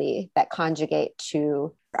inequality that conjugate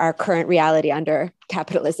to our current reality under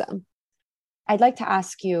capitalism. I'd like to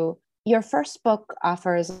ask you, your first book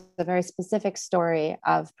offers a very specific story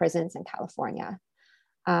of prisons in California.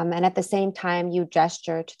 And at the same time, you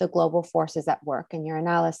gesture to the global forces at work in your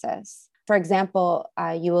analysis. For example,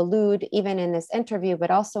 you allude, even in this interview, but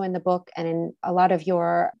also in the book and in a lot of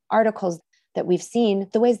your articles that we've seen,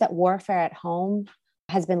 the ways that warfare at home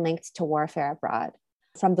has been linked to warfare abroad.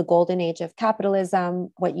 From the golden age of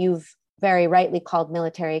capitalism, what you've very rightly called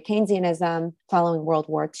military Keynesianism following World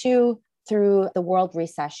War II, through the world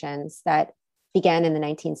recessions that began in the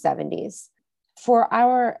 1970s. For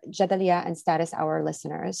our Jadaliyya and Status Hour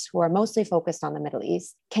listeners who are mostly focused on the Middle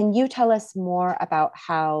East, can you tell us more about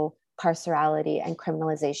how carcerality and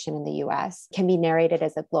criminalization in the US can be narrated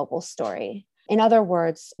as a global story? In other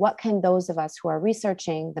words, what can those of us who are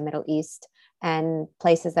researching the Middle East and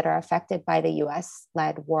places that are affected by the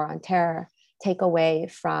US-led war on terror take away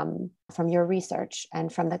from your research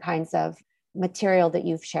and from the kinds of material that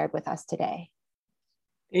you've shared with us today?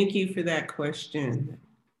 Thank you for that question.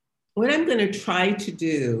 What I'm going to try to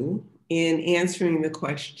do in answering the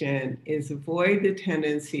question is avoid the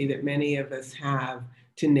tendency that many of us have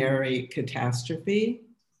to narrate catastrophe.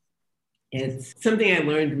 It's something I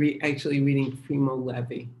learned actually reading Primo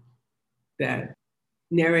Levi, that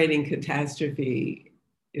narrating catastrophe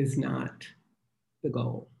is not the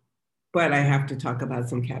goal. But I have to talk about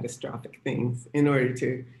some catastrophic things in order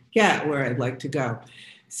to get where I'd like to go.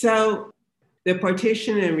 So the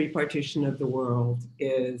partition and repartition of the world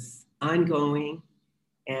is ongoing,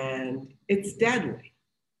 and it's deadly.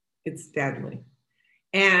 It's deadly.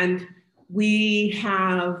 And we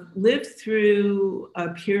have lived through a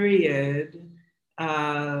period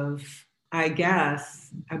of, I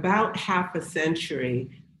guess, about half a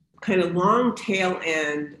century, kind of long tail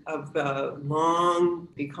end of the long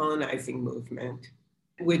decolonizing movement,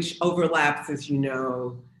 which overlaps, as you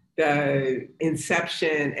know, the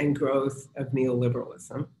inception and growth of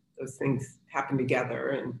neoliberalism. Those things happen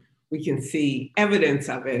together, and we can see evidence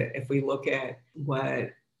of it if we look at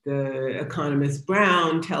what the economist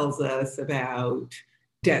Brown tells us about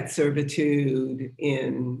debt servitude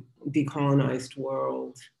in decolonized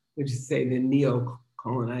world, which is to say the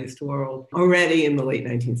neo-colonized world, already in the late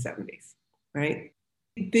 1970s, right?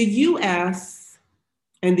 The US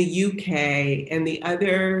and the UK and the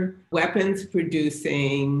other weapons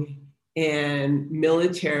producing and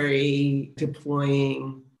military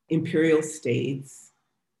deploying imperial states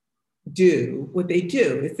do what they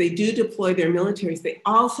do. If they do deploy their militaries, they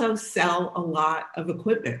also sell a lot of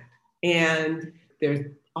equipment. And there's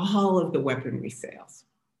all of the weaponry sales,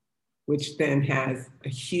 which then has a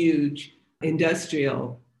huge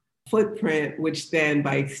industrial footprint, which then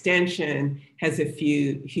by extension has a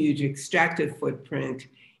huge extractive footprint.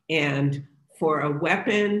 And for a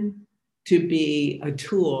weapon to be a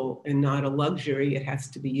tool and not a luxury, it has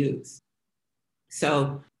to be used.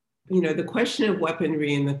 So, the question of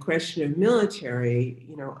weaponry and the question of military,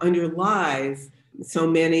 underlies so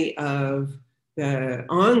many of the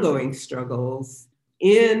ongoing struggles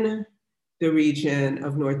in the region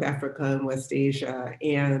of North Africa and West Asia.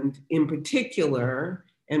 And in particular,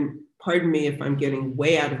 and pardon me if I'm getting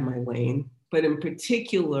way out of my lane, but in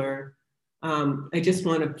particular, I just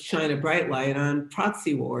want to shine a bright light on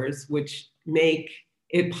proxy wars, which make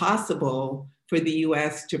it possible for the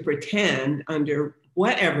US to pretend under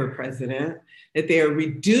whatever president that they are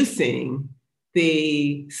reducing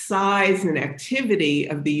the size and activity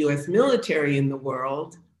of the US military in the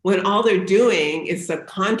world when all they're doing is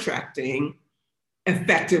subcontracting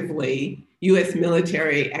effectively US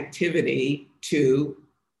military activity to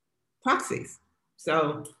proxies.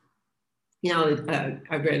 So, I've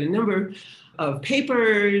read a number of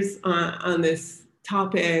papers on this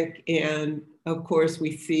topic, and of course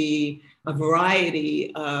we see a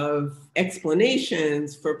variety of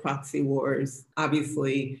explanations for proxy wars.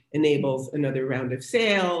 Obviously enables another round of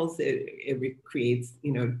sales. It creates,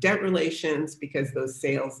 debt relations because those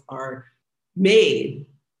sales are made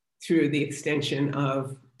through the extension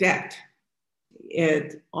of debt.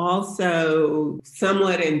 It also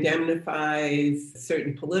somewhat indemnifies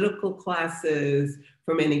certain political classes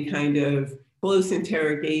from any kind of close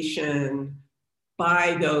interrogation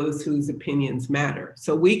by those whose opinions matter.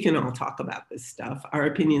 So we can all talk about this stuff. Our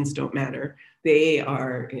opinions don't matter. They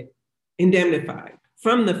are indemnified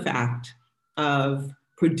from the fact of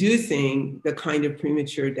producing the kind of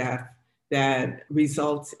premature death that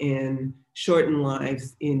results in shortened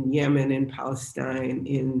lives in Yemen, in Palestine,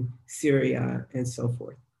 in Syria, and so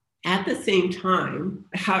forth. At the same time,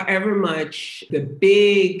 however much the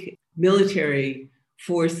big military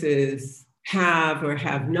forces have or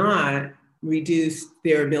have not reduced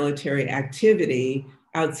their military activity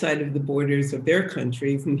outside of the borders of their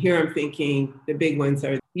countries, and here I'm thinking the big ones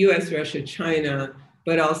are US, Russia, China,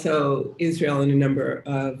 but also Israel and a number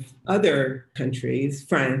of other countries,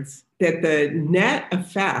 France, that the net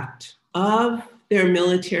effect of their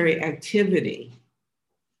military activity,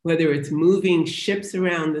 whether it's moving ships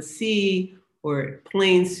around the sea or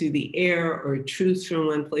planes through the air or troops from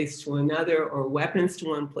one place to another or weapons to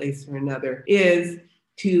one place or another, is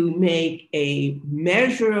to make a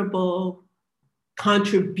measurable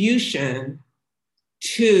contribution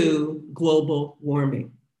to global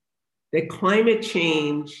warming. That climate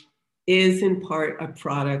change is in part a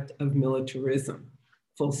product of militarism,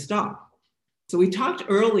 full stop. So we talked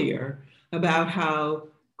earlier about how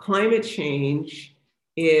climate change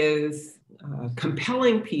is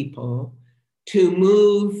compelling people to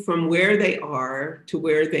move from where they are to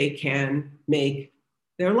where they can make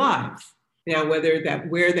their lives. Now, whether that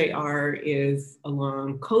where they are is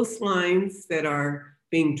along coastlines that are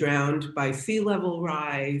being drowned by sea level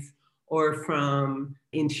rise, or from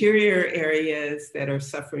interior areas that are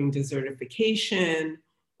suffering desertification,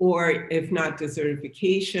 or if not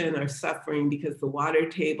desertification, are suffering because the water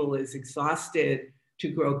table is exhausted to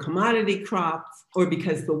grow commodity crops, or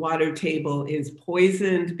because the water table is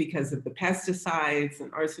poisoned because of the pesticides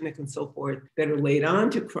and arsenic and so forth that are laid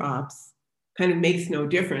onto crops, kind of makes no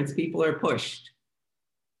difference. People are pushed.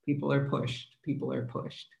 People are pushed. People are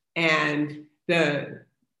pushed. And the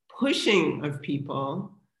pushing of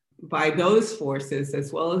people by those forces,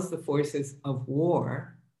 as well as the forces of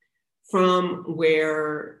war, from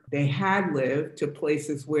where they had lived to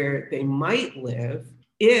places where they might live,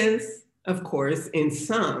 is, of course, in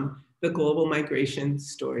some, the global migration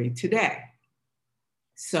story today.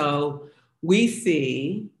 So we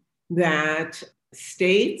see that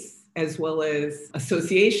states, as well as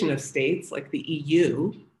association of states like the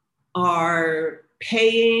EU, are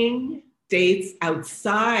paying states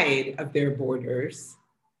outside of their borders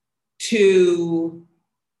to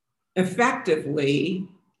effectively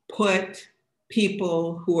put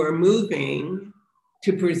people who are moving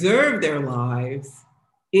to preserve their lives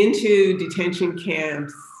into detention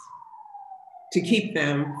camps to keep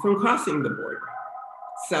them from crossing the border.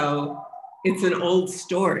 So it's an old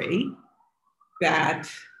story that,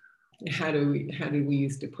 how do we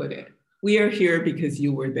used to put it? We are here because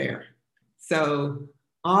you were there. So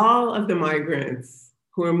all of the migrants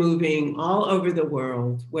who are moving all over the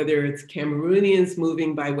world, whether it's Cameroonians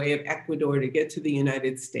moving by way of Ecuador to get to the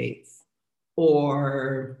United States,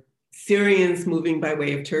 or Syrians moving by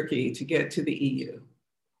way of Turkey to get to the EU,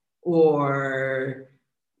 or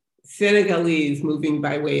Senegalese moving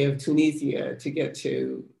by way of Tunisia to get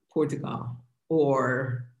to Portugal,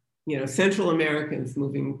 or Central Americans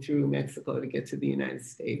moving through Mexico to get to the United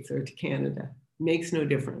States or to Canada. Makes no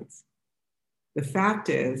difference. The fact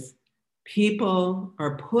is, people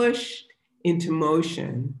are pushed into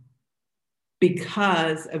motion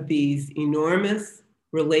because of these enormous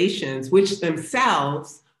relations, which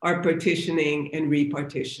themselves are partitioning and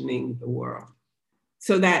repartitioning the world.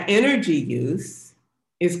 So that energy use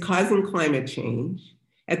is causing climate change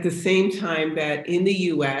at the same time that in the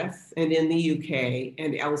US and in the UK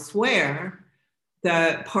and elsewhere,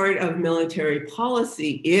 the part of military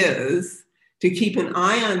policy is to keep an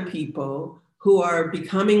eye on people who are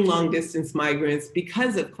becoming long-distance migrants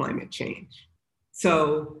because of climate change.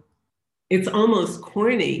 So it's almost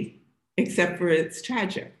corny, except for it's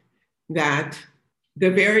tragic, that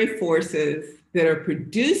the very forces that are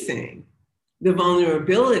producing the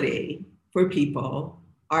vulnerability for people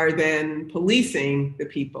are then policing the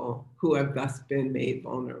people who have thus been made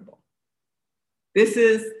vulnerable. This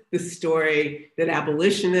is the story that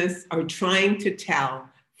abolitionists are trying to tell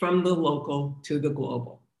from the local to the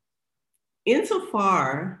global.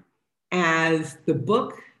 Insofar as the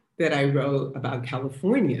book that I wrote about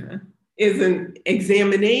California is an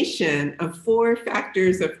examination of 4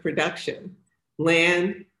 factors of production: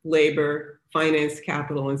 land, labor, finance,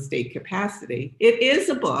 capital, and state capacity. It is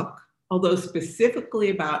a book, although specifically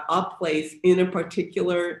about a place in a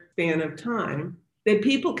particular span of time, that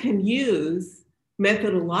people can use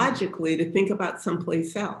methodologically to think about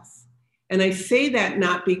someplace else. And I say that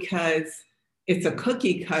not because it's a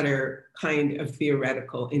cookie cutter kind of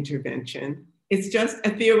theoretical intervention. It's just a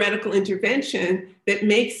theoretical intervention that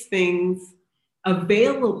makes things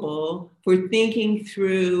available for thinking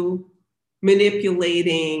through,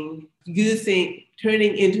 manipulating, using,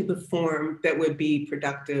 turning into the form that would be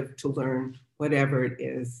productive to learn whatever it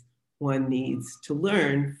is one needs to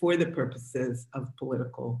learn for the purposes of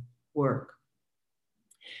political work.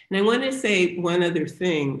 And I want to say one other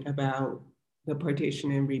thing about the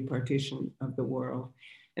partition and repartition of the world.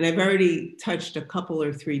 And I've already touched a couple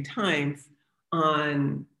or three times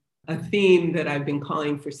on a theme that I've been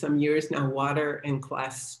calling for some years now, water and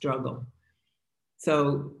class struggle.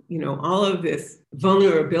 So, all of this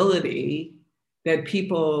vulnerability that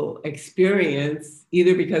people experience,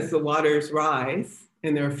 either because the waters rise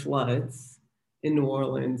and there are floods in New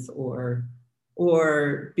Orleans, or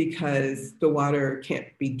because the water can't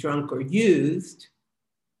be drunk or used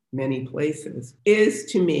many places, is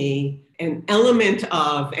to me an element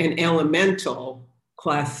of an elemental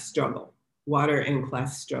class struggle, water and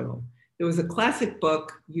class struggle. There was a classic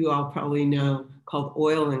book you all probably know called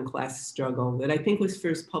Oil and Class Struggle that I think was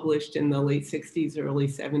first published in the late 60s, early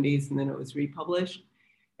 70s, and then it was republished.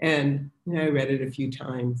 And I read it a few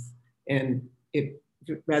times, and it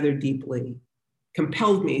rather deeply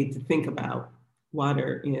compelled me to think about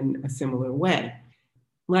water in a similar way.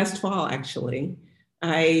 Last fall, actually,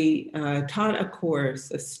 I taught a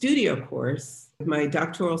course, a studio course, with my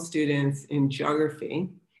doctoral students in geography.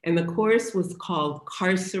 And the course was called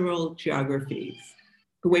Carceral Geographies.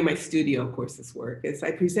 The way my studio courses work is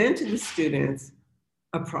I present to the students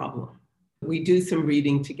a problem. We do some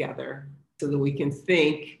reading together so that we can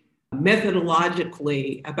think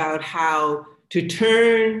methodologically about how to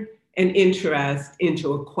turn an interest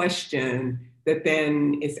into a question that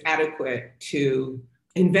then is adequate to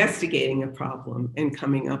investigating a problem and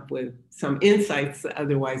coming up with some insights that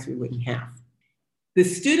otherwise we wouldn't have. The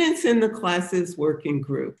students in the classes work in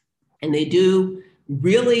group, and they do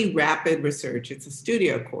really rapid research. It's a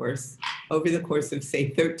studio course over the course of,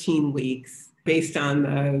 say, 13 weeks, based on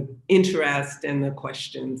the interest and the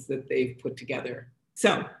questions that they've put together.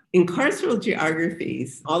 So in carceral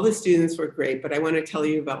geographies, all the students were great, but I want to tell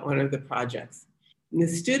you about one of the projects. And the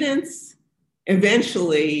students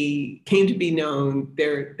eventually came to be known,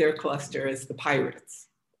 their cluster, as the Pirates.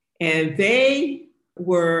 And they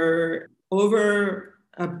were, over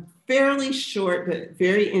a fairly short but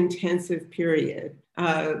very intensive period,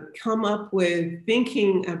 come up with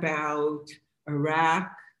thinking about Iraq,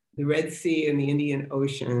 the Red Sea and the Indian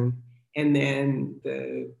Ocean, and then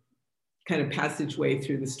the kind of passageway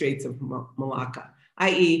through the Straits of Malacca,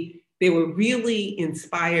 i.e., they were really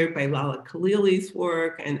inspired by Lala Khalili's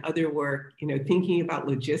work and other work, thinking about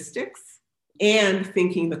logistics and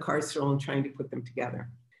thinking the carceral and trying to put them together.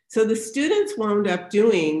 So the students wound up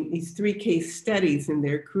doing these 3 case studies in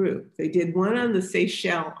their group. They did one on the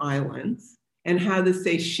Seychelles Islands and how the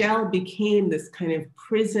Seychelles became this kind of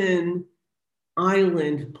prison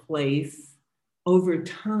island place over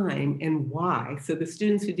time and why. So the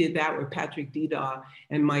students who did that were Patrick Didaw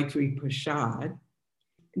and Maitri Prasad.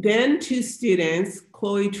 Then 2 students,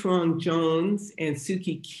 Chloe Truong Jones and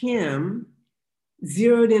Suki Kim,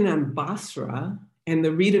 zeroed in on Basra and the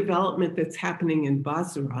redevelopment that's happening in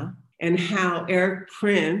Basra, and how Eric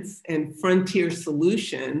Prince and Frontier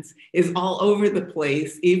Solutions is all over the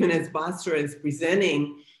place, even as Basra is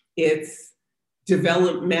presenting its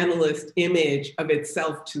developmentalist image of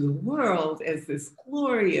itself to the world as this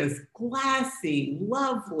glorious, glassy,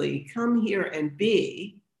 lovely, come here and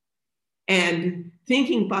be. And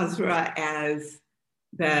thinking Basra as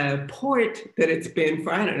the port that it's been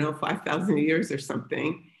for, 5,000 years or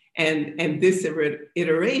something. And this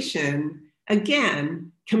iteration,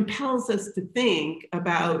 again, compels us to think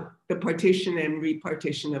about the partition and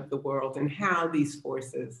repartition of the world and how these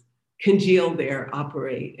forces congeal there,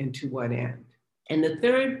 operate, and to what end. And the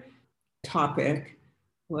third topic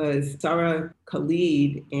was Sarah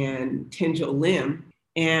Khalid and Tenjo Lim,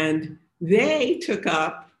 and they took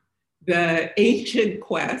up the ancient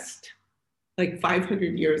quest, like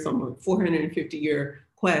 500 years, almost 450-year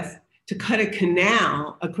quest, to cut a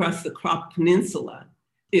canal across the Krop Peninsula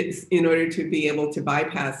in order to be able to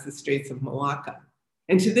bypass the Straits of Malacca.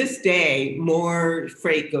 And to this day, more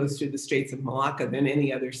freight goes through the Straits of Malacca than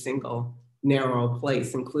any other single narrow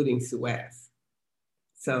place, including Suez.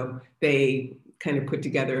 So they kind of put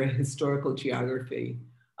together a historical geography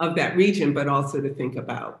of that region, but also to think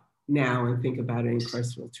about now and think about it in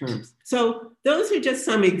carceral terms. So those are just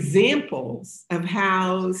some examples of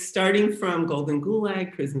how, starting from Golden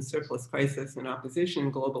Gulag, prison surplus crisis and opposition,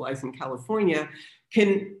 and globalizing California,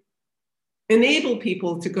 can enable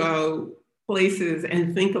people to go, places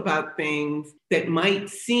and think about things that might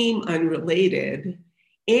seem unrelated,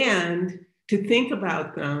 and to think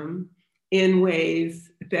about them in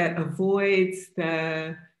ways that avoids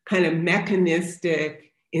the kind of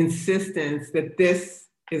mechanistic insistence that this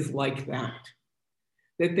is like that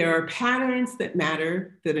there are patterns that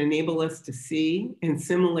matter, that enable us to see, and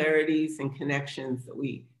similarities and connections that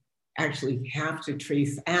we actually have to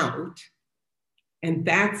trace out. And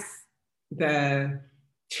that's the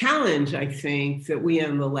challenge, I think, that we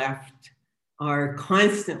on the left are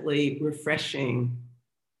constantly refreshing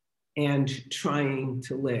and trying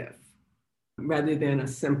to live, rather than a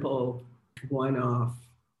simple one-off,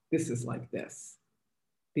 this is like this.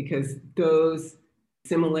 Because those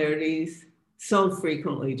similarities so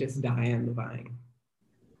frequently just die on the vine.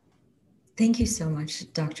 Thank you so much,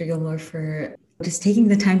 Dr. Gilmore, for just taking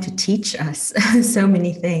the time to teach us so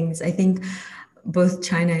many things. I think both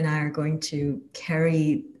China and I are going to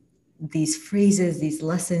carry these phrases, these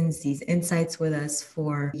lessons, these insights with us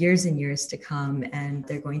for years and years to come. And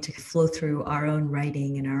they're going to flow through our own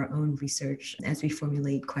writing and our own research as we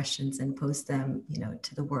formulate questions and pose them,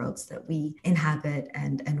 to the worlds that we inhabit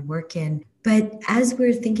and work in. But as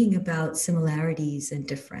we're thinking about similarities and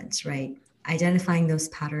difference, right? Identifying those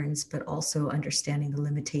patterns, but also understanding the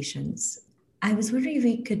limitations. I was wondering if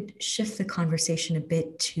we could shift the conversation a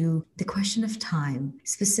bit to the question of time,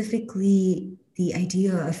 specifically the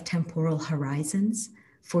idea of temporal horizons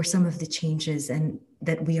for some of the changes and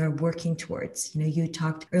that we are working towards. You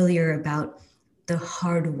talked earlier about the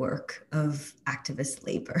hard work of activist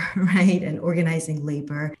labor, right? And organizing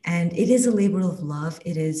labor. And it is a labor of love.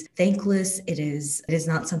 It is thankless. It is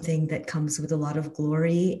not something that comes with a lot of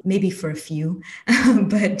glory, maybe for a few,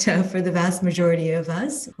 but for the vast majority of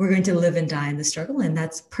us, we're going to live and die in the struggle. And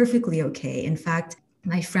that's perfectly okay. In fact,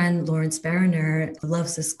 my friend Lawrence Bariner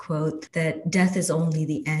loves this quote that death is only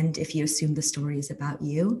the end if you assume the story is about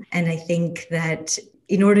you. And I think that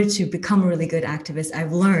in order to become a really good activist,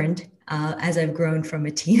 I've learned as I've grown from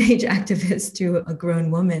a teenage activist to a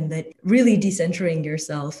grown woman, that really decentering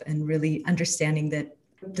yourself and really understanding that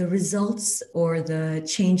the results or the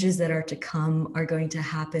changes that are to come are going to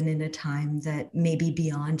happen in a time that may be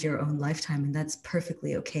beyond your own lifetime. And that's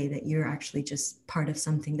perfectly okay, that you're actually just part of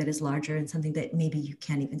something that is larger and something that maybe you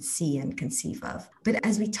can't even see and conceive of. But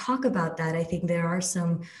as we talk about that, I think there are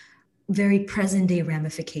some very present day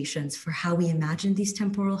ramifications for how we imagine these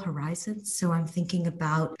temporal horizons. So I'm thinking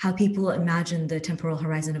about how people imagine the temporal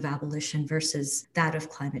horizon of abolition versus that of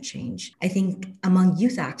climate change. I think among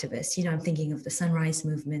youth activists, I'm thinking of the Sunrise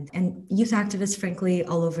Movement, and youth activists, frankly,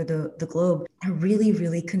 all over the globe are really,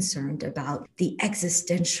 really concerned about the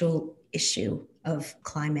existential issue of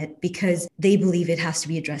climate because they believe it has to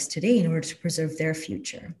be addressed today in order to preserve their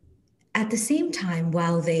future. At the same time,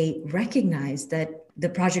 while they recognize that the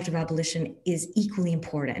project of abolition is equally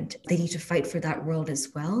important, they need to fight for that world as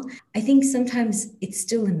well, I think sometimes it's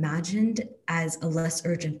still imagined as a less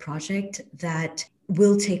urgent project that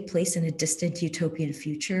will take place in a distant utopian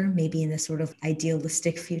future, maybe in a sort of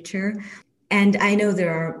idealistic future. And I know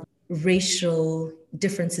there are racial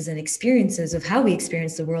differences and experiences of how we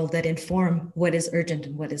experience the world that inform what is urgent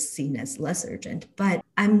and what is seen as less urgent. But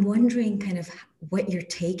I'm wondering kind of what your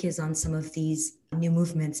take is on some of these new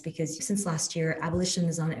movements, because since last year, abolition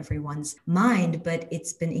is on everyone's mind, but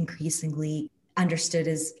it's been increasingly understood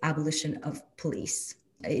as abolition of police.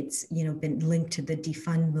 It's, been linked to the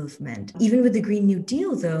defund movement. Even with the Green New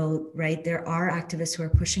Deal, though, right, there are activists who are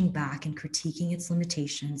pushing back and critiquing its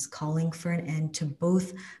limitations, calling for an end to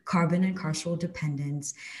both carbon and carceral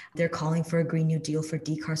dependence. They're calling for a Green New Deal for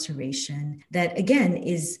decarceration that, again,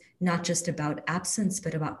 is not just about absence,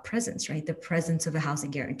 but about presence, right? The presence of a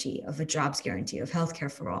housing guarantee, of a jobs guarantee, of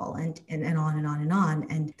healthcare for all, and on and on and on.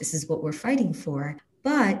 And this is what we're fighting for.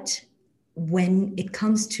 But when it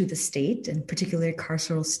comes to the state, and particularly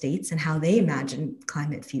carceral states, and how they imagine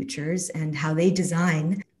climate futures and how they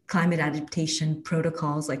design climate adaptation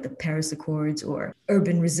protocols like the Paris Accords or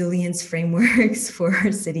urban resilience frameworks for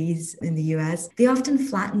cities in the US, they often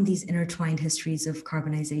flatten these intertwined histories of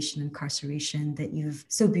carbonization and incarceration that you've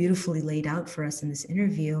so beautifully laid out for us in this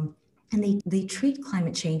interview. And they treat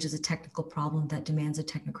climate change as a technical problem that demands a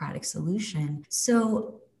technocratic solution.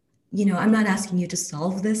 So I'm not asking you to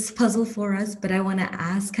solve this puzzle for us, but I want to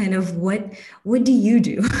ask kind of what do you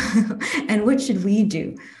do and what should we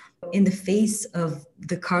do in the face of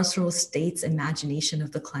the carceral state's imagination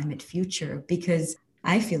of the climate future? Because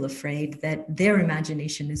I feel afraid that their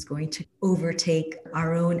imagination is going to overtake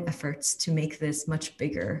our own efforts to make this much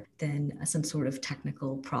bigger than some sort of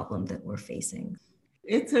technical problem that we're facing.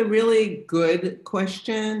 It's a really good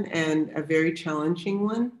question and a very challenging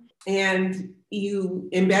one. And you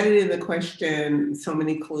embedded in the question so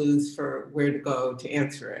many clues for where to go to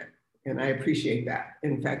answer it. And I appreciate that.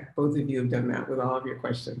 In fact, both of you have done that with all of your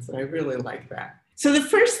questions, and I really like that. So the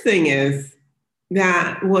first thing is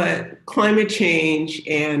that what climate change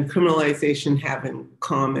and criminalization have in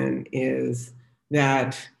common is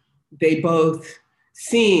that they both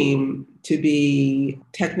seem to be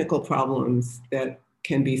technical problems that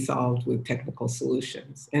can be solved with technical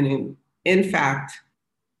solutions. And in fact,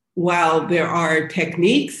 while there are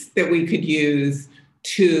techniques that we could use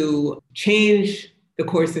to change the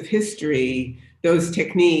course of history, those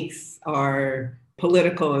techniques are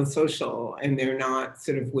political and social, and they're not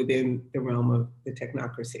sort of within the realm of the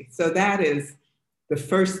technocracy. So that is the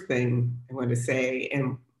first thing I want to say,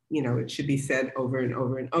 and it should be said over and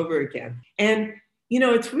over and over again. And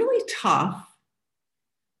it's really tough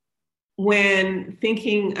when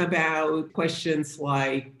thinking about questions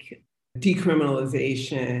like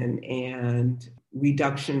decriminalization and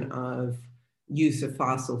reduction of use of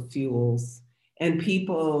fossil fuels, and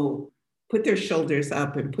people put their shoulders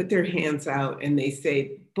up and put their hands out and they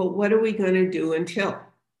say, but what are we going to do until?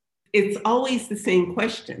 It's always the same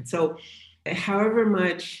question. So however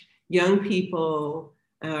much young people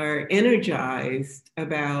are energized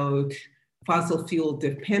about fossil fuel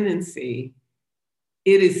dependency,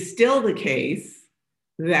 it is still the case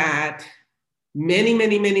that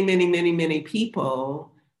many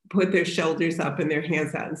people put their shoulders up and their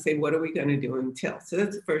hands out and say, what are we going to do until? So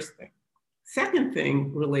that's the first thing. Second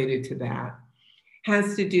thing related to that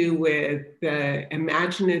has to do with the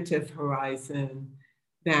imaginative horizon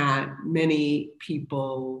that many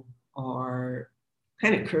people are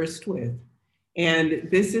kind of cursed with. And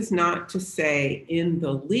this is not to say in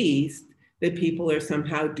the least that people are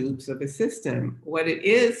somehow dupes of a system. What it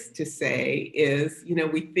is to say is,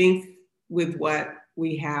 we think with what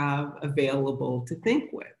we have available to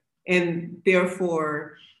think with. And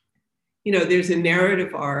therefore, there's a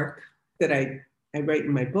narrative arc that I write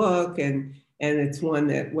in my book, and it's one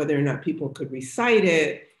that whether or not people could recite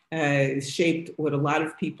it, shaped what a lot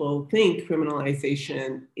of people think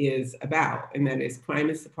criminalization is about, and that is crime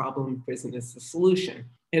is the problem, prison is the solution.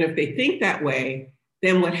 And if they think that way,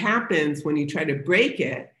 then what happens when you try to break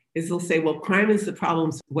it is they'll say, well, crime is the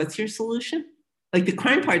problem, so what's your solution? Like the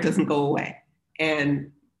crime part doesn't go away.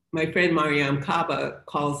 And my friend Mariam Kaba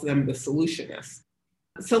calls them the solutionists.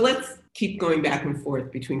 So let's keep going back and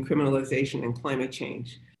forth between criminalization and climate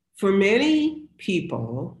change. For many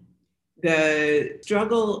people, the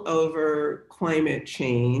struggle over climate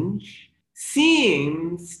change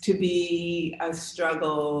seems to be a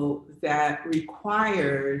struggle that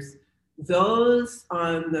requires those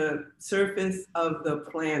on the surface of the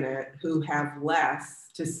planet who have less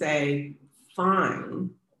to say, fine,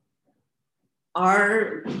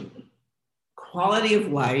 our quality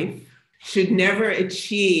of life should never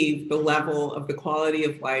achieve the level of the quality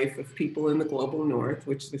of life of people in the global north,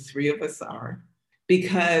 which the three of us are,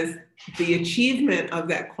 because the achievement of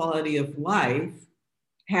that quality of life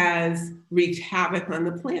has wreaked havoc on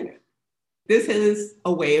the planet. This is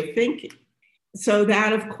a way of thinking. So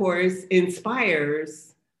that, of course,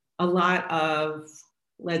 inspires a lot of,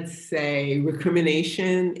 let's say,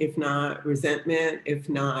 recrimination, if not resentment, if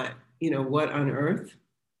not, what on earth?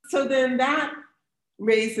 So then that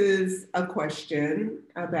raises a question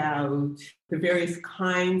about the various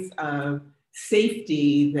kinds of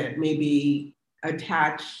safety that maybe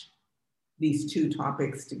attach these two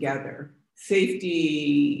topics together.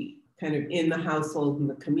 Safety kind of in the household and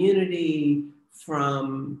the community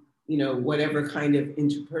from, whatever kind of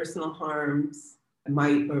interpersonal harms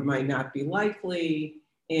might or might not be likely,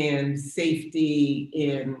 and safety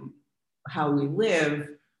in how we live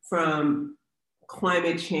from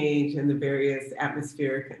climate change and the various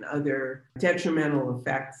atmospheric and other detrimental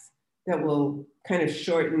effects that will kind of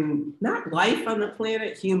shorten, not life on the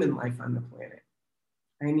planet, human life on the planet.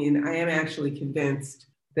 I mean, I am actually convinced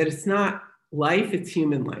that it's not life, it's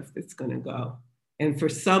human life that's going to go. And for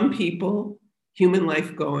some people, human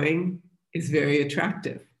life going is very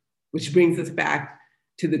attractive, which brings us back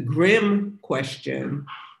to the grim question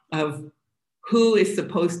of who is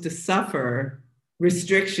supposed to suffer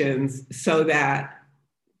restrictions so that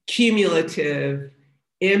cumulative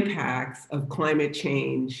impacts of climate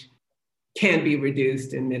change can be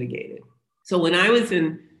reduced and mitigated. So when I was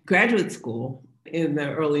in graduate school in the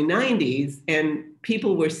early 90s, and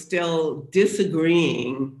people were still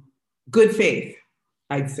disagreeing, good faith,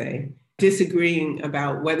 I'd say, disagreeing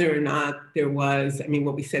about whether or not there was,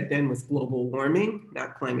 what we said then was global warming,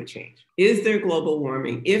 not climate change. Is there global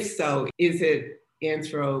warming? If so, is it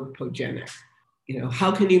anthropogenic?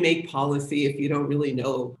 How can you make policy if you don't really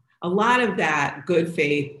know? A lot of that good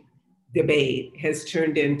faith debate has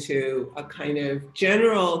turned into a kind of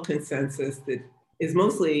general consensus that is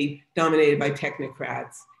mostly dominated by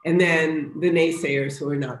technocrats, and then the naysayers who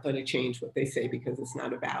are not going to change what they say because it's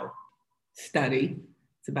not about study,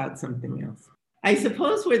 it's about something else. I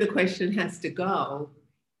suppose where the question has to go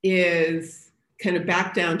is kind of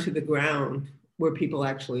back down to the ground where people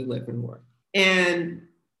actually live and work. And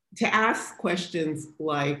to ask questions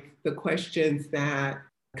like the questions that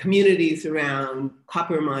communities around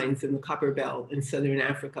copper mines in the Copper Belt in Southern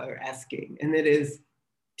Africa are asking. And that is,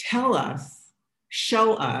 tell us,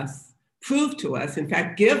 show us, prove to us, in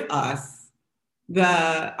fact, give us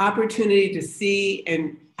the opportunity to see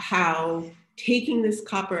and how taking this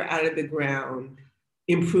copper out of the ground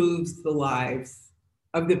improves the lives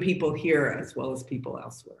of the people here as well as people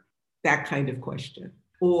elsewhere. That kind of question.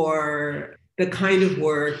 Or the kind of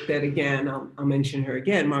work that, again, I'll mention her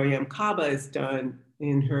again, Mariame Kaba has done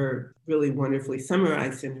in her really wonderfully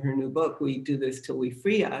summarized in her new book, We Do This Till We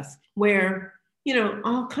Free Us, where, you know,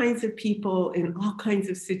 all kinds of people in all kinds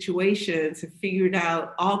of situations have figured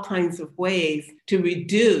out all kinds of ways to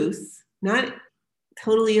reduce, not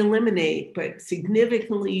totally eliminate, but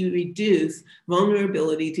significantly reduce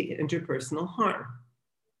vulnerability to interpersonal harm.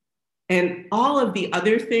 And all of the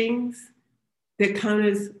other things that count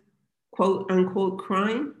as quote unquote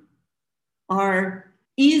crime are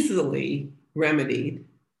easily remedied.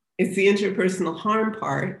 It's the interpersonal harm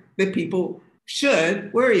part that people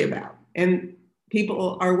should worry about. And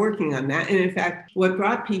people are working on that. And in fact, what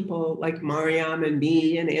brought people like Mariam and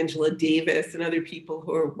me and Angela Davis and other people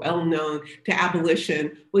who are well known to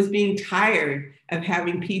abolition was being tired of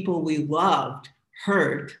having people we loved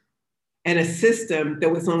hurt and a system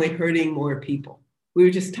that was only hurting more people. We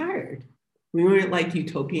were just tired. We weren't like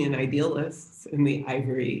utopian idealists in the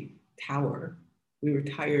ivory tower. We were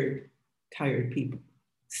tired people.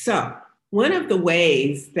 So one of the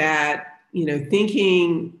ways that, you know,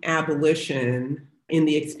 thinking abolition in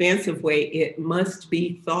the expansive way it must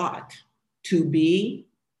be thought to be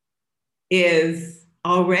is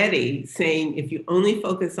already saying if you only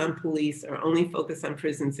focus on police or only focus on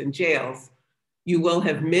prisons and jails, you will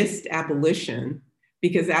have missed abolition,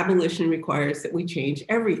 because abolition requires that we change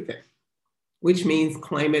everything, which means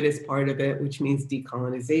climate is part of it, which means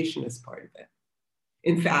decolonization is part of it.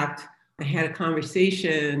 In fact, I had a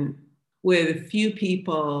conversation with a few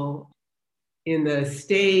people in the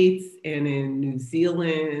States and in New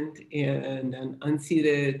Zealand and on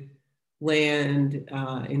unceded land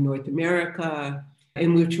in North America,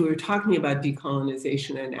 in which we were talking about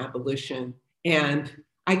decolonization and abolition. And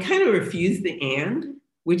I kind of refused the and,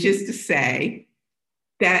 which is to say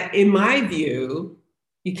that in my view,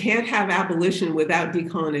 you can't have abolition without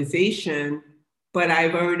decolonization, but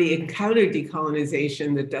I've already encountered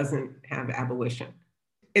decolonization that doesn't have abolition.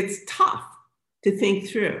 It's tough to think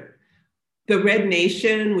through. The Red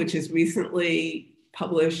Nation, which has recently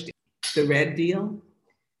published The Red Deal,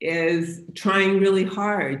 is trying really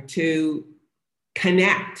hard to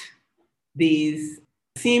connect these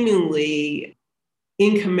seemingly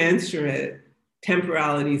incommensurate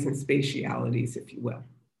temporalities and spatialities, if you will.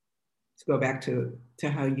 To go back to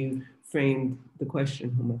how you framed the question,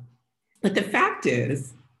 Huma. But the fact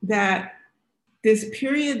is that this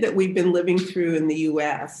period that we've been living through in the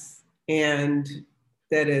US and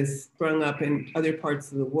that has sprung up in other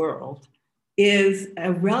parts of the world is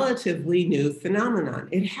a relatively new phenomenon.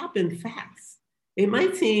 It happened fast. It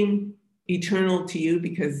might seem eternal to you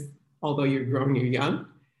because although you're grown, you're young,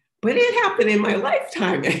 but it happened in my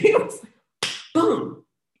lifetime. It was like, boom.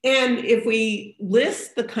 And if we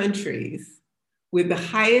list the countries with the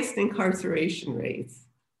highest incarceration rates,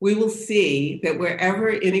 we will see that wherever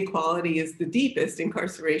inequality is the deepest,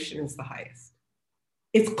 incarceration is the highest.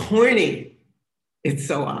 It's corny. It's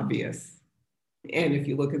so obvious. And if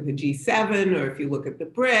you look at the G7 or if you look at the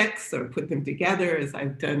BRICS or put them together, as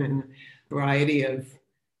I've done in a variety of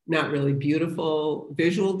not really beautiful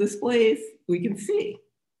visual displays, we can see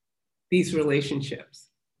these relationships.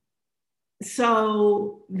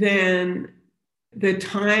 So then the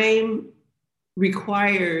time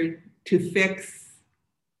required to fix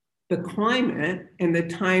the climate and the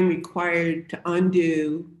time required to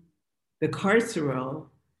undo the carceral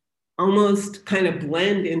almost kind of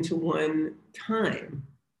blend into one time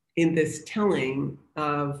in this telling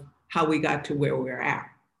of how we got to where we're at,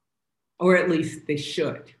 or at least they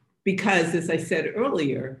should. Because as I said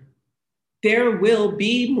earlier, there will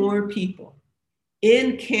be more people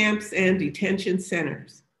in camps and detention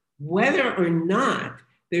centers, whether or not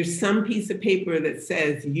there's some piece of paper that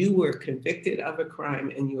says you were convicted of a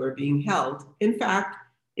crime and you are being held. In fact,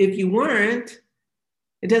 if you weren't,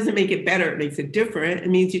 it doesn't make it better, it makes it different. It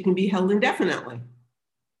means you can be held indefinitely.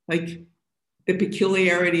 like the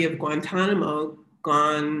peculiarity of Guantanamo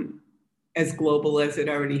gone as global as it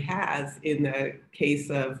already has in the case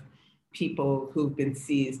of people who've been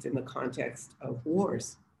seized in the context of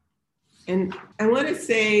wars. And I want to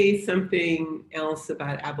say something else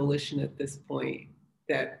about abolition at this point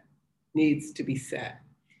that needs to be said.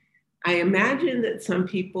 I imagine that some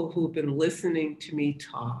people who've been listening to me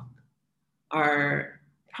talk are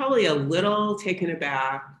probably a little taken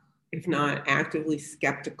aback, if not actively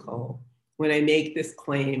skeptical, when I make this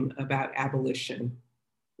claim about abolition,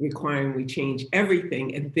 requiring we change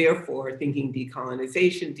everything, and therefore thinking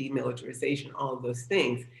decolonization, demilitarization, all of those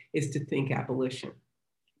things is to think abolition.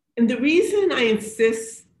 And the reason I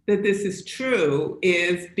insist that this is true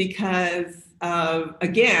is because of,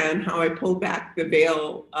 again, how I pull back the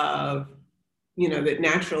veil of, that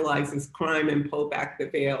naturalizes crime and pull back the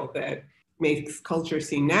veil that makes culture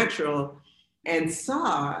seem natural, and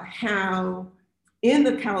saw how in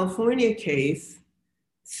the California case,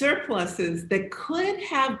 surpluses that could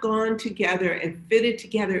have gone together and fitted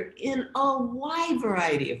together in a wide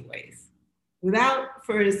variety of ways, without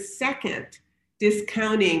for a second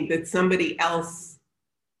discounting that somebody else,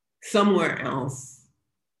 somewhere else,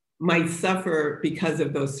 might suffer because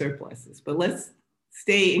of those surpluses. But let's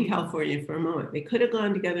stay in California for a moment. They could have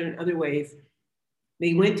gone together in other ways.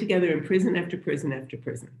 They went together in prison after prison after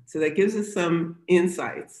prison. So that gives us some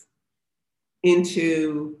insights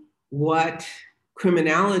into what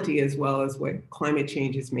criminality as well as what climate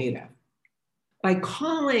change is made of. By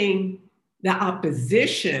calling the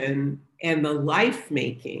opposition and the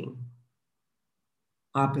life-making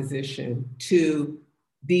opposition to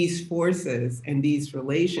these forces and these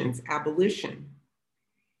relations abolition,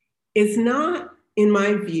 is not, in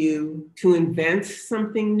my view, to invent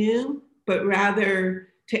something new, but rather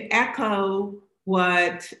to echo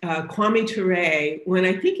what Kwame Ture, when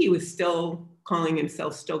I think he was still calling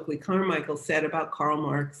himself Stokely Carmichael, said about Karl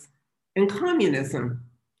Marx and communism.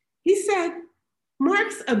 He said,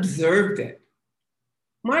 Marx observed it.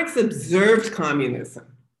 Marx observed communism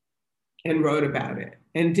and wrote about it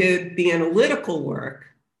and did the analytical work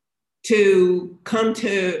to come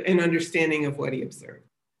to an understanding of what he observed.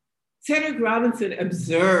 Cedric Robinson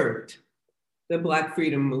observed the Black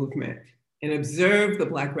freedom movement and observed the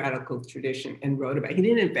Black radical tradition and wrote about it. He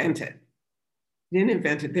didn't invent it. He didn't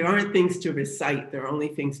invent it. There aren't things to recite. There are only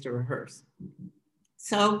things to rehearse.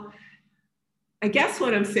 So I guess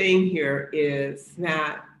what I'm saying here is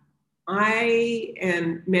that I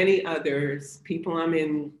and many others, people I'm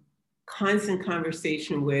in constant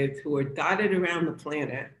conversation with who are dotted around the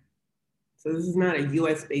planet, so this is not a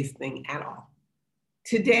US-based thing at all,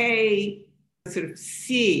 today sort of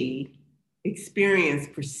see, experience,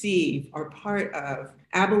 perceive, are part of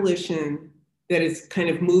abolition that is kind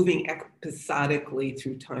of moving episodically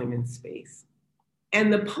through time and space.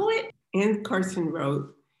 And the poet Anne Carson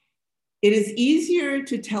wrote, "It is easier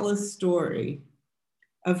to tell a story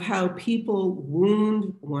of how people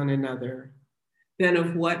wound one another than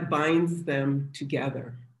of what binds them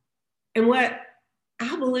together." And what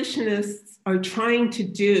abolitionists are trying to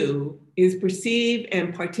do is perceive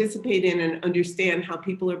and participate in and understand how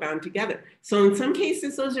people are bound together. So in some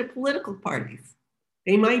cases, those are political parties.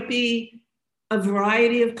 They might be a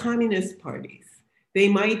variety of communist parties. They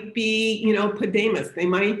might be, Podemos. They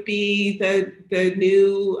might be the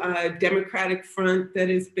new Democratic Front that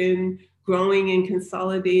has been growing and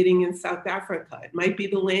consolidating in South Africa. It might be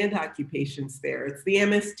the land occupations there. It's the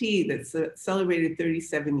MST that's celebrated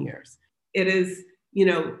 37 years. It is,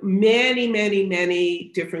 many, many,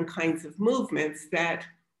 many different kinds of movements that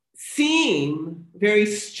seem very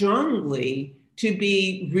strongly to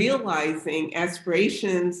be realizing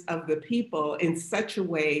aspirations of the people in such a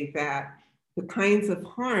way that the kinds of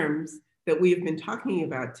harms that we have been talking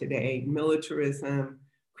about today, militarism,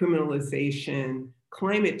 criminalization,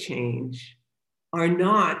 climate change, are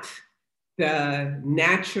not the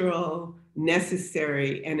natural,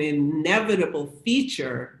 necessary, and inevitable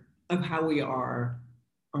feature of how we are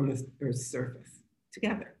on this Earth's surface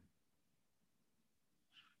together.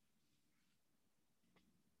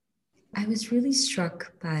 I was really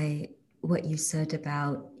struck by what you said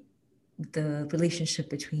about the relationship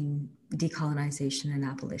between decolonization and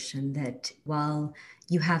abolition, that while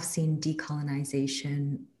you have seen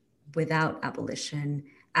decolonization without abolition,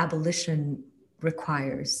 abolition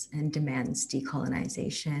requires and demands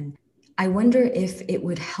decolonization. I wonder if it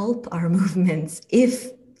would help our movements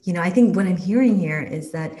if, I think what I'm hearing here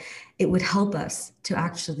is that it would help us to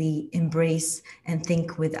actually embrace and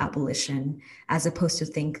think with abolition, as opposed to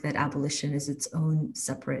think that abolition is its own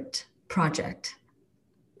separate project.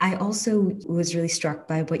 I also was really struck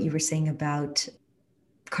by what you were saying about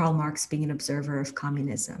Karl Marx being an observer of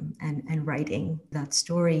communism and writing that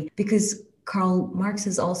story, because Karl Marx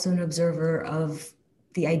is also an observer of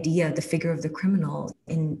the idea, the figure of the criminal.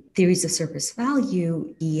 In Theories of Surplus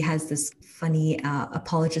Value, he has this funny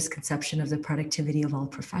apologist conception of the productivity of all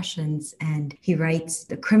professions. And he writes,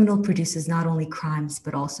 the criminal produces not only crimes,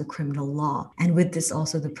 but also criminal law. And with this,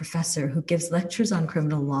 also the professor who gives lectures on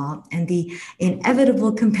criminal law, and the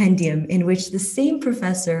inevitable compendium in which the same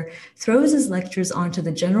professor throws his lectures onto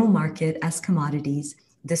the general market as commodities.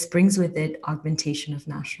 This brings with it augmentation of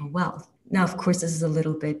national wealth. Now, of course, this is a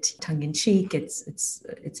little bit tongue-in-cheek.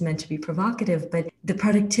 It's meant to be provocative, but the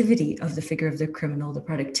productivity of the figure of the criminal, the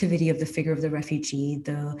productivity of the figure of the refugee,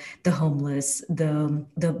 the homeless,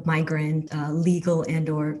 the migrant, legal and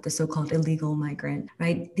or the so-called illegal migrant,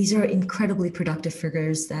 right? These are incredibly productive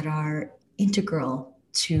figures that are integral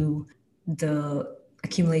to the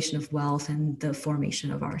accumulation of wealth and the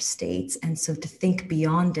formation of our states. And so to think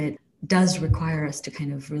beyond it does require us to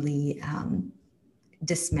kind of really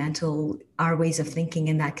dismantle our ways of thinking,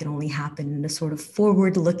 and that can only happen in a sort of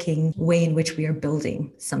forward-looking way in which we are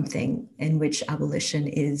building something in which abolition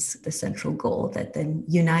is the central goal that then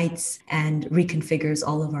unites and reconfigures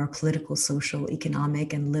all of our political, social,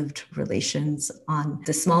 economic, and lived relations on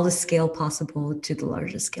the smallest scale possible to the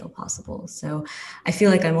largest scale possible. So I feel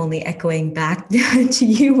like I'm only echoing back to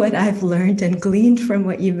you what I've learned and gleaned from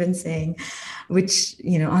what you've been saying, which,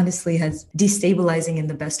 honestly has destabilizing in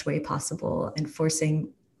the best way possible and forcing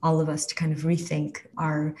all of us to kind of rethink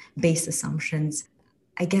our base assumptions.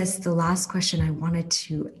 I guess the last question I wanted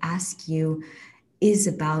to ask you is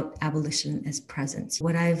about abolition as presence.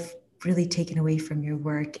 What I've really taken away from your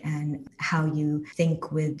work and how you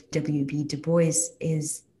think with W.B. Du Bois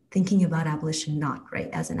is thinking about abolition not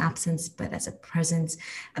as an absence, but as a presence,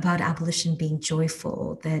 about abolition being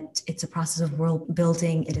joyful, that it's a process of world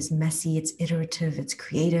building, it is messy, it's iterative, it's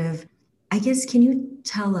creative. I guess, can you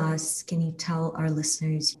tell our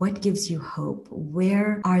listeners, what gives you hope?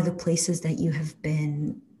 Where are the places that you have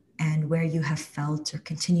been and where you have felt or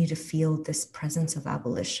continue to feel this presence of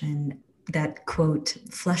abolition, that, quote,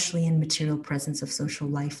 fleshly and material presence of social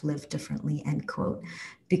life lived differently, end quote?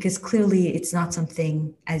 Because clearly it's not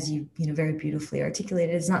something, as you very beautifully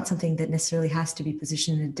articulated, it's not something that necessarily has to be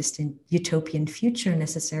positioned in a distant utopian future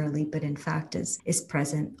necessarily, but in fact is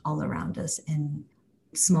present all around us in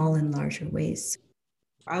small and larger ways.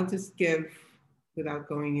 I'll just give, without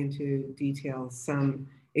going into details, some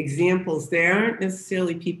examples. There aren't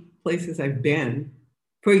necessarily places I've been.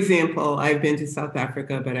 For example, I've been to South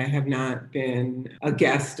Africa, but I have not been a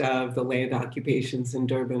guest of the land occupations in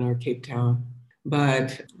Durban or Cape Town.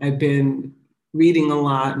 But I've been reading a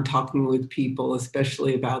lot and talking with people,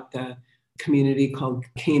 especially about the community called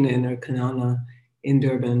Canaan or Kanana in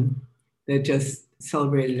Durban that just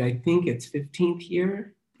celebrated, I think, its 15th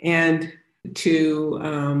year. And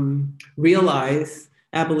to realize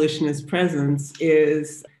abolitionist presence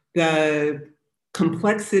is the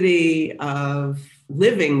complexity of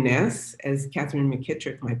livingness, as Catherine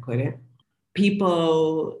McKittrick might put it.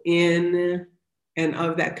 People in and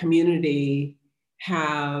of that community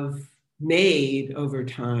have made over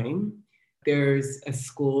time. There's a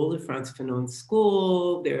school, the Frantz Fanon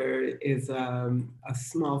School. There is a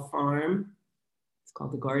small farm. It's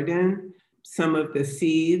called the Garden. Some of the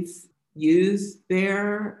seeds used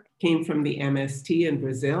there came from the MST in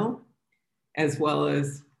Brazil, as well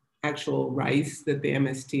as actual rice that the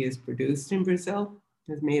MST has produced in Brazil,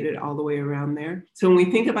 has made it all the way around there. So when we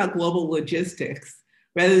think about global logistics,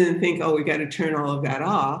 rather than think, we got to turn all of that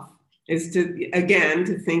off, is to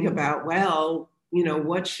think about,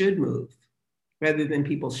 what should move, rather than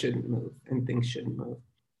people shouldn't move and things shouldn't move.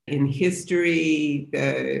 In history,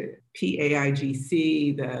 the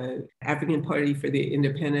PAIGC, the African Party for the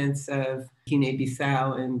Independence of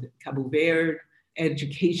Guinea-Bissau and Cabo Verde,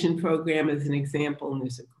 education program is an example, and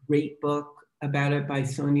there's a great book about it by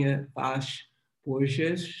Sonia Bosch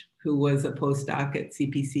Borges, who was a postdoc at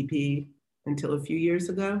CPCP until a few years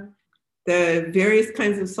ago. The various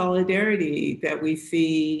kinds of solidarity that we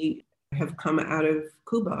see have come out of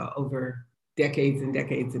Cuba over decades and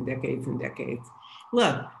decades and decades and decades.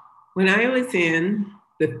 Look, when I was in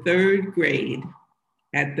the third grade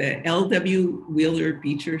at the L.W. Wheeler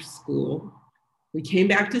Beecher School, we came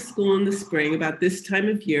back to school in the spring, about this time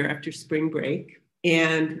of year after spring break,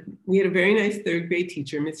 and we had a very nice third grade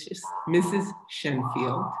teacher, Mrs.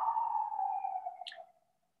 Shenfield.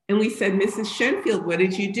 And we said, Mrs. Shenfield, what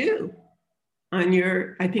did you do on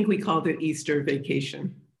your, I think we called it Easter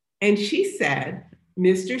vacation? And she said,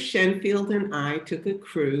 Mr. Shenfield and I took a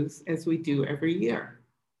cruise, as we do every year.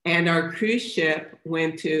 And our cruise ship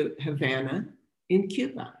went to Havana in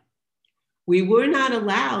Cuba. We were not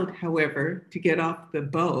allowed, however, to get off the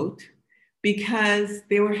boat because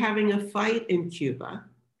they were having a fight in Cuba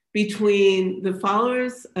between the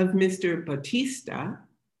followers of Mr. Batista,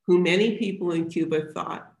 who many people in Cuba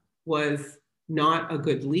thought was not a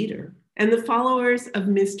good leader, and the followers of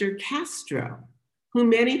Mr. Castro, who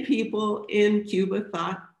many people in Cuba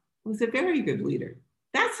thought was a very good leader.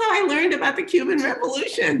 That's how I learned about the Cuban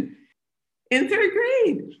Revolution in third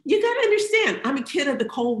grade. You got to understand, I'm a kid of the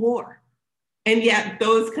Cold War. And yet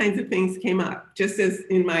those kinds of things came up. Just as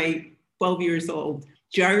in my 12 years old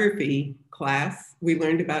geography class, we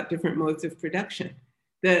learned about different modes of production.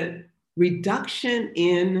 The reduction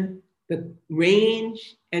in the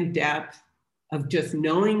range and depth of just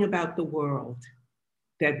knowing about the world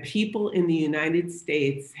that people in the United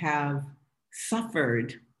States have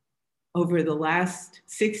suffered over the last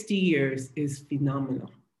 60 years is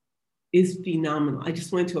phenomenal. I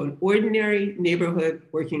just went to an ordinary neighborhood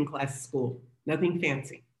working class school, nothing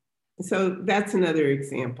fancy. So that's another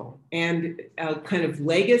example. And a kind of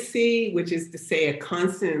legacy, which is to say a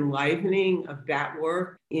constant enlivening of that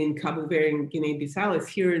work in Cabo Verde and Guinea-Bissau, is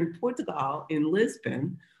here in Portugal, in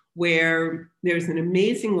Lisbon, where there's an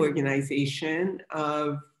amazing organization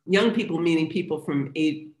of young people, meaning people from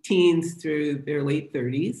teens through their late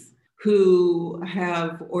 30s, who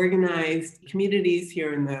have organized communities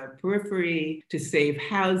here in the periphery to save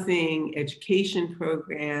housing, education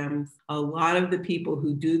programs. A lot of the people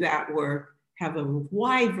who do that work have a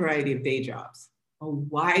wide variety of day jobs,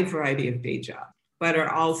 but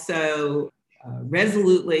are also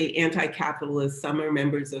resolutely anti-capitalist. Some are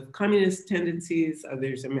members of communist tendencies,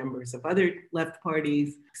 others are members of other left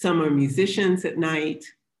parties, some are musicians at night.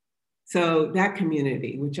 So that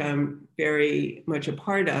community, which I'm very much a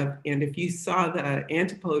part of, and if you saw the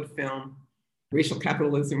Antipode film, Racial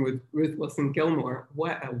Capitalism with Ruth Wilson Gilmore,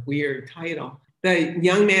 what a weird title. The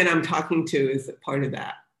young man I'm talking to is a part of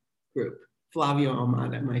that group, Flavio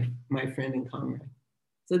Almada, my friend and comrade.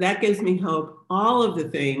 So that gives me hope. All of the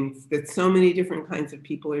things that so many different kinds of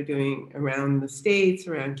people are doing around the States,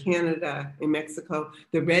 around Canada, in Mexico.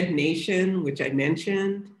 The Red Nation, which I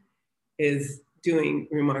mentioned, is doing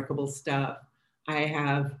remarkable stuff. I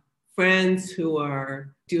have friends who are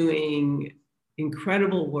doing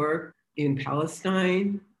incredible work in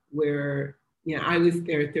Palestine, where I was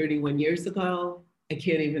there 31 years ago. I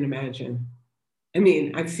can't even imagine. I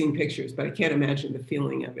mean, I've seen pictures, but I can't imagine the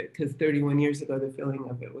feeling of it, because 31 years ago, the feeling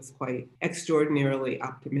of it was quite extraordinarily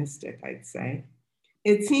optimistic, I'd say.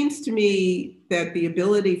 It seems to me that the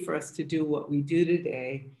ability for us to do what we do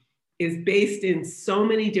today is based in so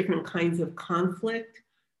many different kinds of conflict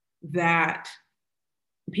that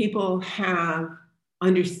people have,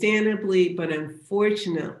 understandably, but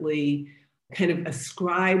unfortunately, kind of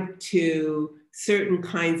ascribed to certain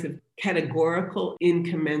kinds of categorical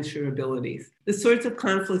incommensurabilities. The sorts of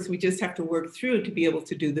conflicts we just have to work through to be able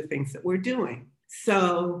to do the things that we're doing.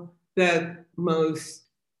 So the most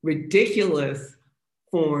ridiculous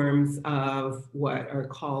forms of what are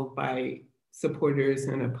called by supporters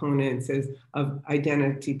and opponents of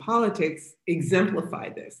identity politics exemplify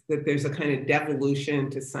this, that there's a kind of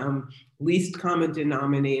devolution to some least common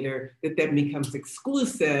denominator that then becomes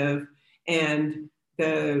exclusive. And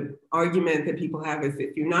the argument that people have is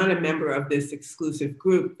if you're not a member of this exclusive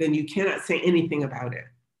group, then you cannot say anything about it.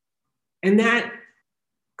 And that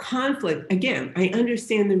conflict, again, I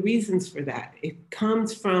understand the reasons for that. It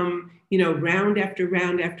comes from, round after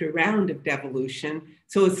round after round of devolution.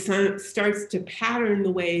 So it starts to pattern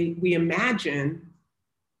the way we imagine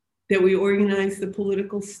that we organize the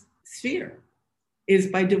political sphere, is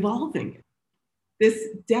by devolving it. This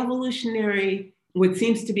devolutionary, what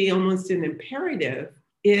seems to be almost an imperative,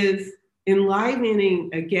 is enlivening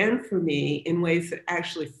again for me in ways that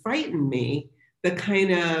actually frighten me, a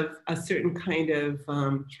certain kind of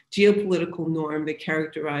geopolitical norm that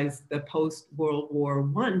characterized the post-World War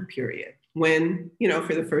I period, when,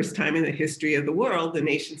 for the first time in the history of the world, the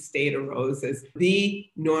nation state arose as the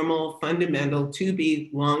normal, fundamental, to be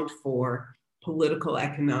longed for political,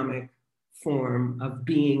 economic form of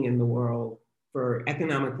being in the world for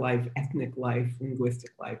economic life, ethnic life,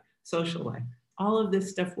 linguistic life, social life. All of this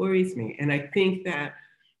stuff worries me. And I think that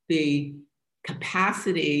the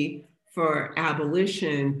capacity for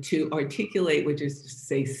abolition to articulate, which is to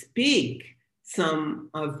say, speak some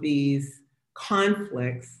of these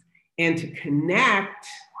conflicts and to connect,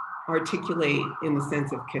 articulate in the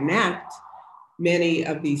sense of connect many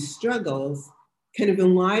of these struggles, kind of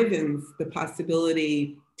enlivens the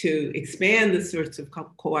possibility to expand the sorts of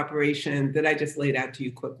cooperation that I just laid out to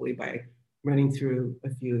you quickly by running through a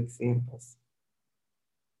few examples.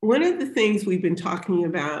 One of the things we've been talking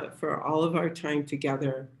about for all of our time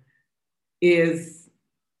together is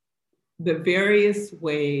the various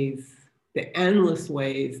ways, the endless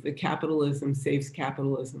ways that capitalism saves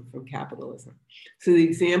capitalism from capitalism. So the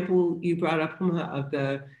example you brought up of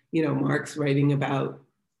the, Marx writing about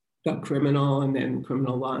the criminal and then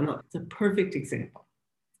criminal law, and it's a perfect example.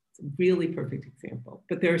 It's a really perfect example,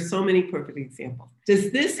 but there are so many perfect examples.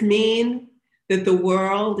 Does this mean that the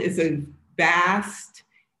world is a vast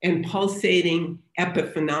and pulsating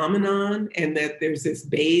epiphenomenon and that there's this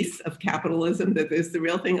base of capitalism that is the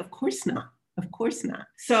real thing? Of course not. Of course not.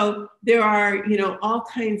 So there are, all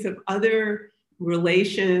kinds of other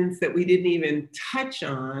relations that we didn't even touch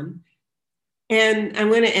on. And I'm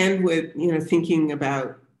going to end with, thinking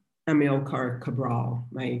about Amilcar Cabral,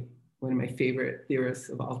 one of my favorite theorists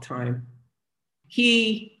of all time.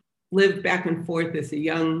 He lived back and forth as a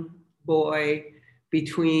young boy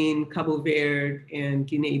between Cabo Verde and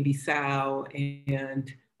Guinea-Bissau,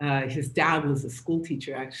 and his dad was a school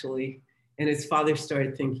teacher, actually, and his father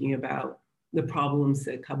started thinking about the problems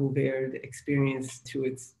that Cabo Verde experienced through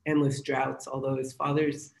its endless droughts, although his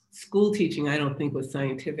father's school teaching, I don't think, was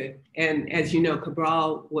scientific. And as you know,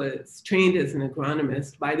 Cabral was trained as an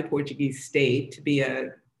agronomist by the Portuguese state to be a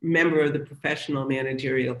member of the professional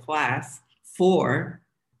managerial class for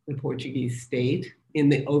the Portuguese state in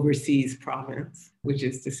the overseas province, which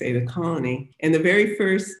is to say the colony. And the very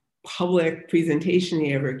first public presentation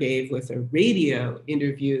he ever gave was a radio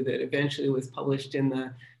interview that eventually was published in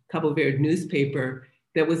the Cabo Verde newspaper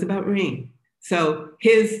that was about rain. So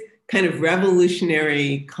his kind of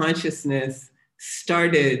revolutionary consciousness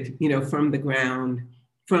started, from the ground,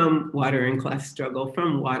 from water and class struggle,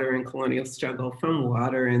 from water and colonial struggle, from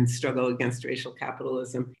water and struggle against racial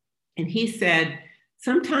capitalism. And he said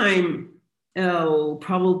sometime,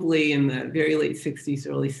 probably in the very late 60s,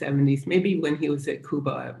 early 70s, maybe when he was at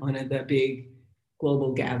Cuba at one of the big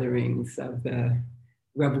global gatherings of the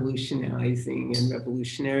revolutionizing and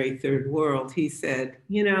revolutionary third world, he said,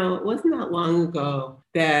 it wasn't that long ago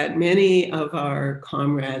that many of our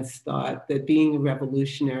comrades thought that being a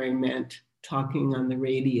revolutionary meant talking on the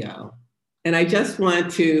radio. And I just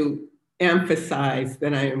want to emphasize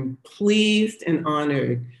that I am pleased and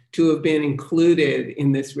honored to have been included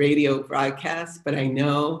in this radio broadcast, but I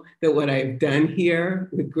know that what I've done here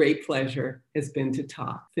with great pleasure has been to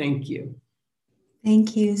talk. Thank you.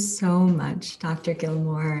 Thank you so much, Dr.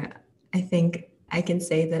 Gilmore. I think I can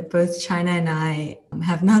say that both China and I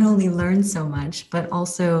have not only learned so much, but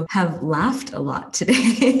also have laughed a lot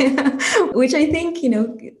today, which I think,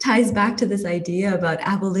 ties back to this idea about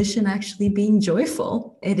abolition actually being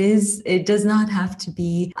joyful. It does not have to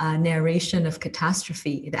be a narration of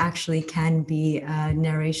catastrophe. It actually can be a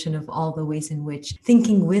narration of all the ways in which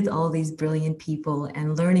thinking with all these brilliant people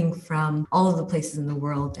and learning from all of the places in the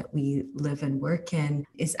world that we live and work in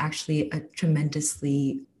is actually a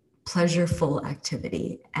tremendously pleasureful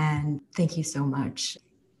activity. And thank you so much.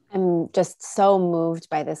 I'm just so moved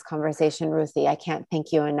by this conversation, Ruthie. I can't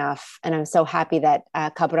thank you enough. And I'm so happy that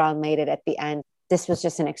Cabral made it at the end. This was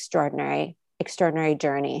just an extraordinary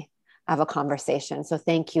journey of a conversation. So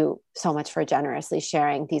thank you so much for generously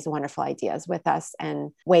sharing these wonderful ideas with us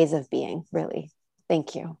and ways of being, really.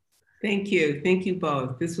 Thank you. Thank you. Thank you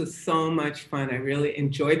both. This was so much fun. I really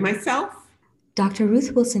enjoyed myself. Dr.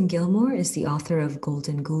 Ruth Wilson Gilmore is the author of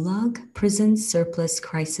Golden Gulag, Prison, Surplus,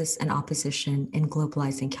 Crisis, and Opposition in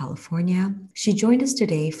Globalizing California. She joined us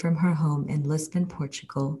today from her home in Lisbon,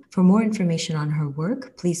 Portugal. For more information on her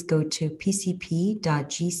work, please go to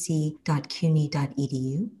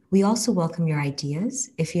pcp.gc.cuny.edu. We also welcome your ideas.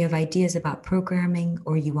 If you have ideas about programming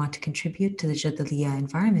or you want to contribute to the Jadaliyya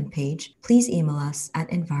Environment page, please email us at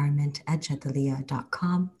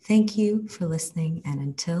environment@jadaliyya.com. Thank you for listening, and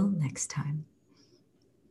until next time.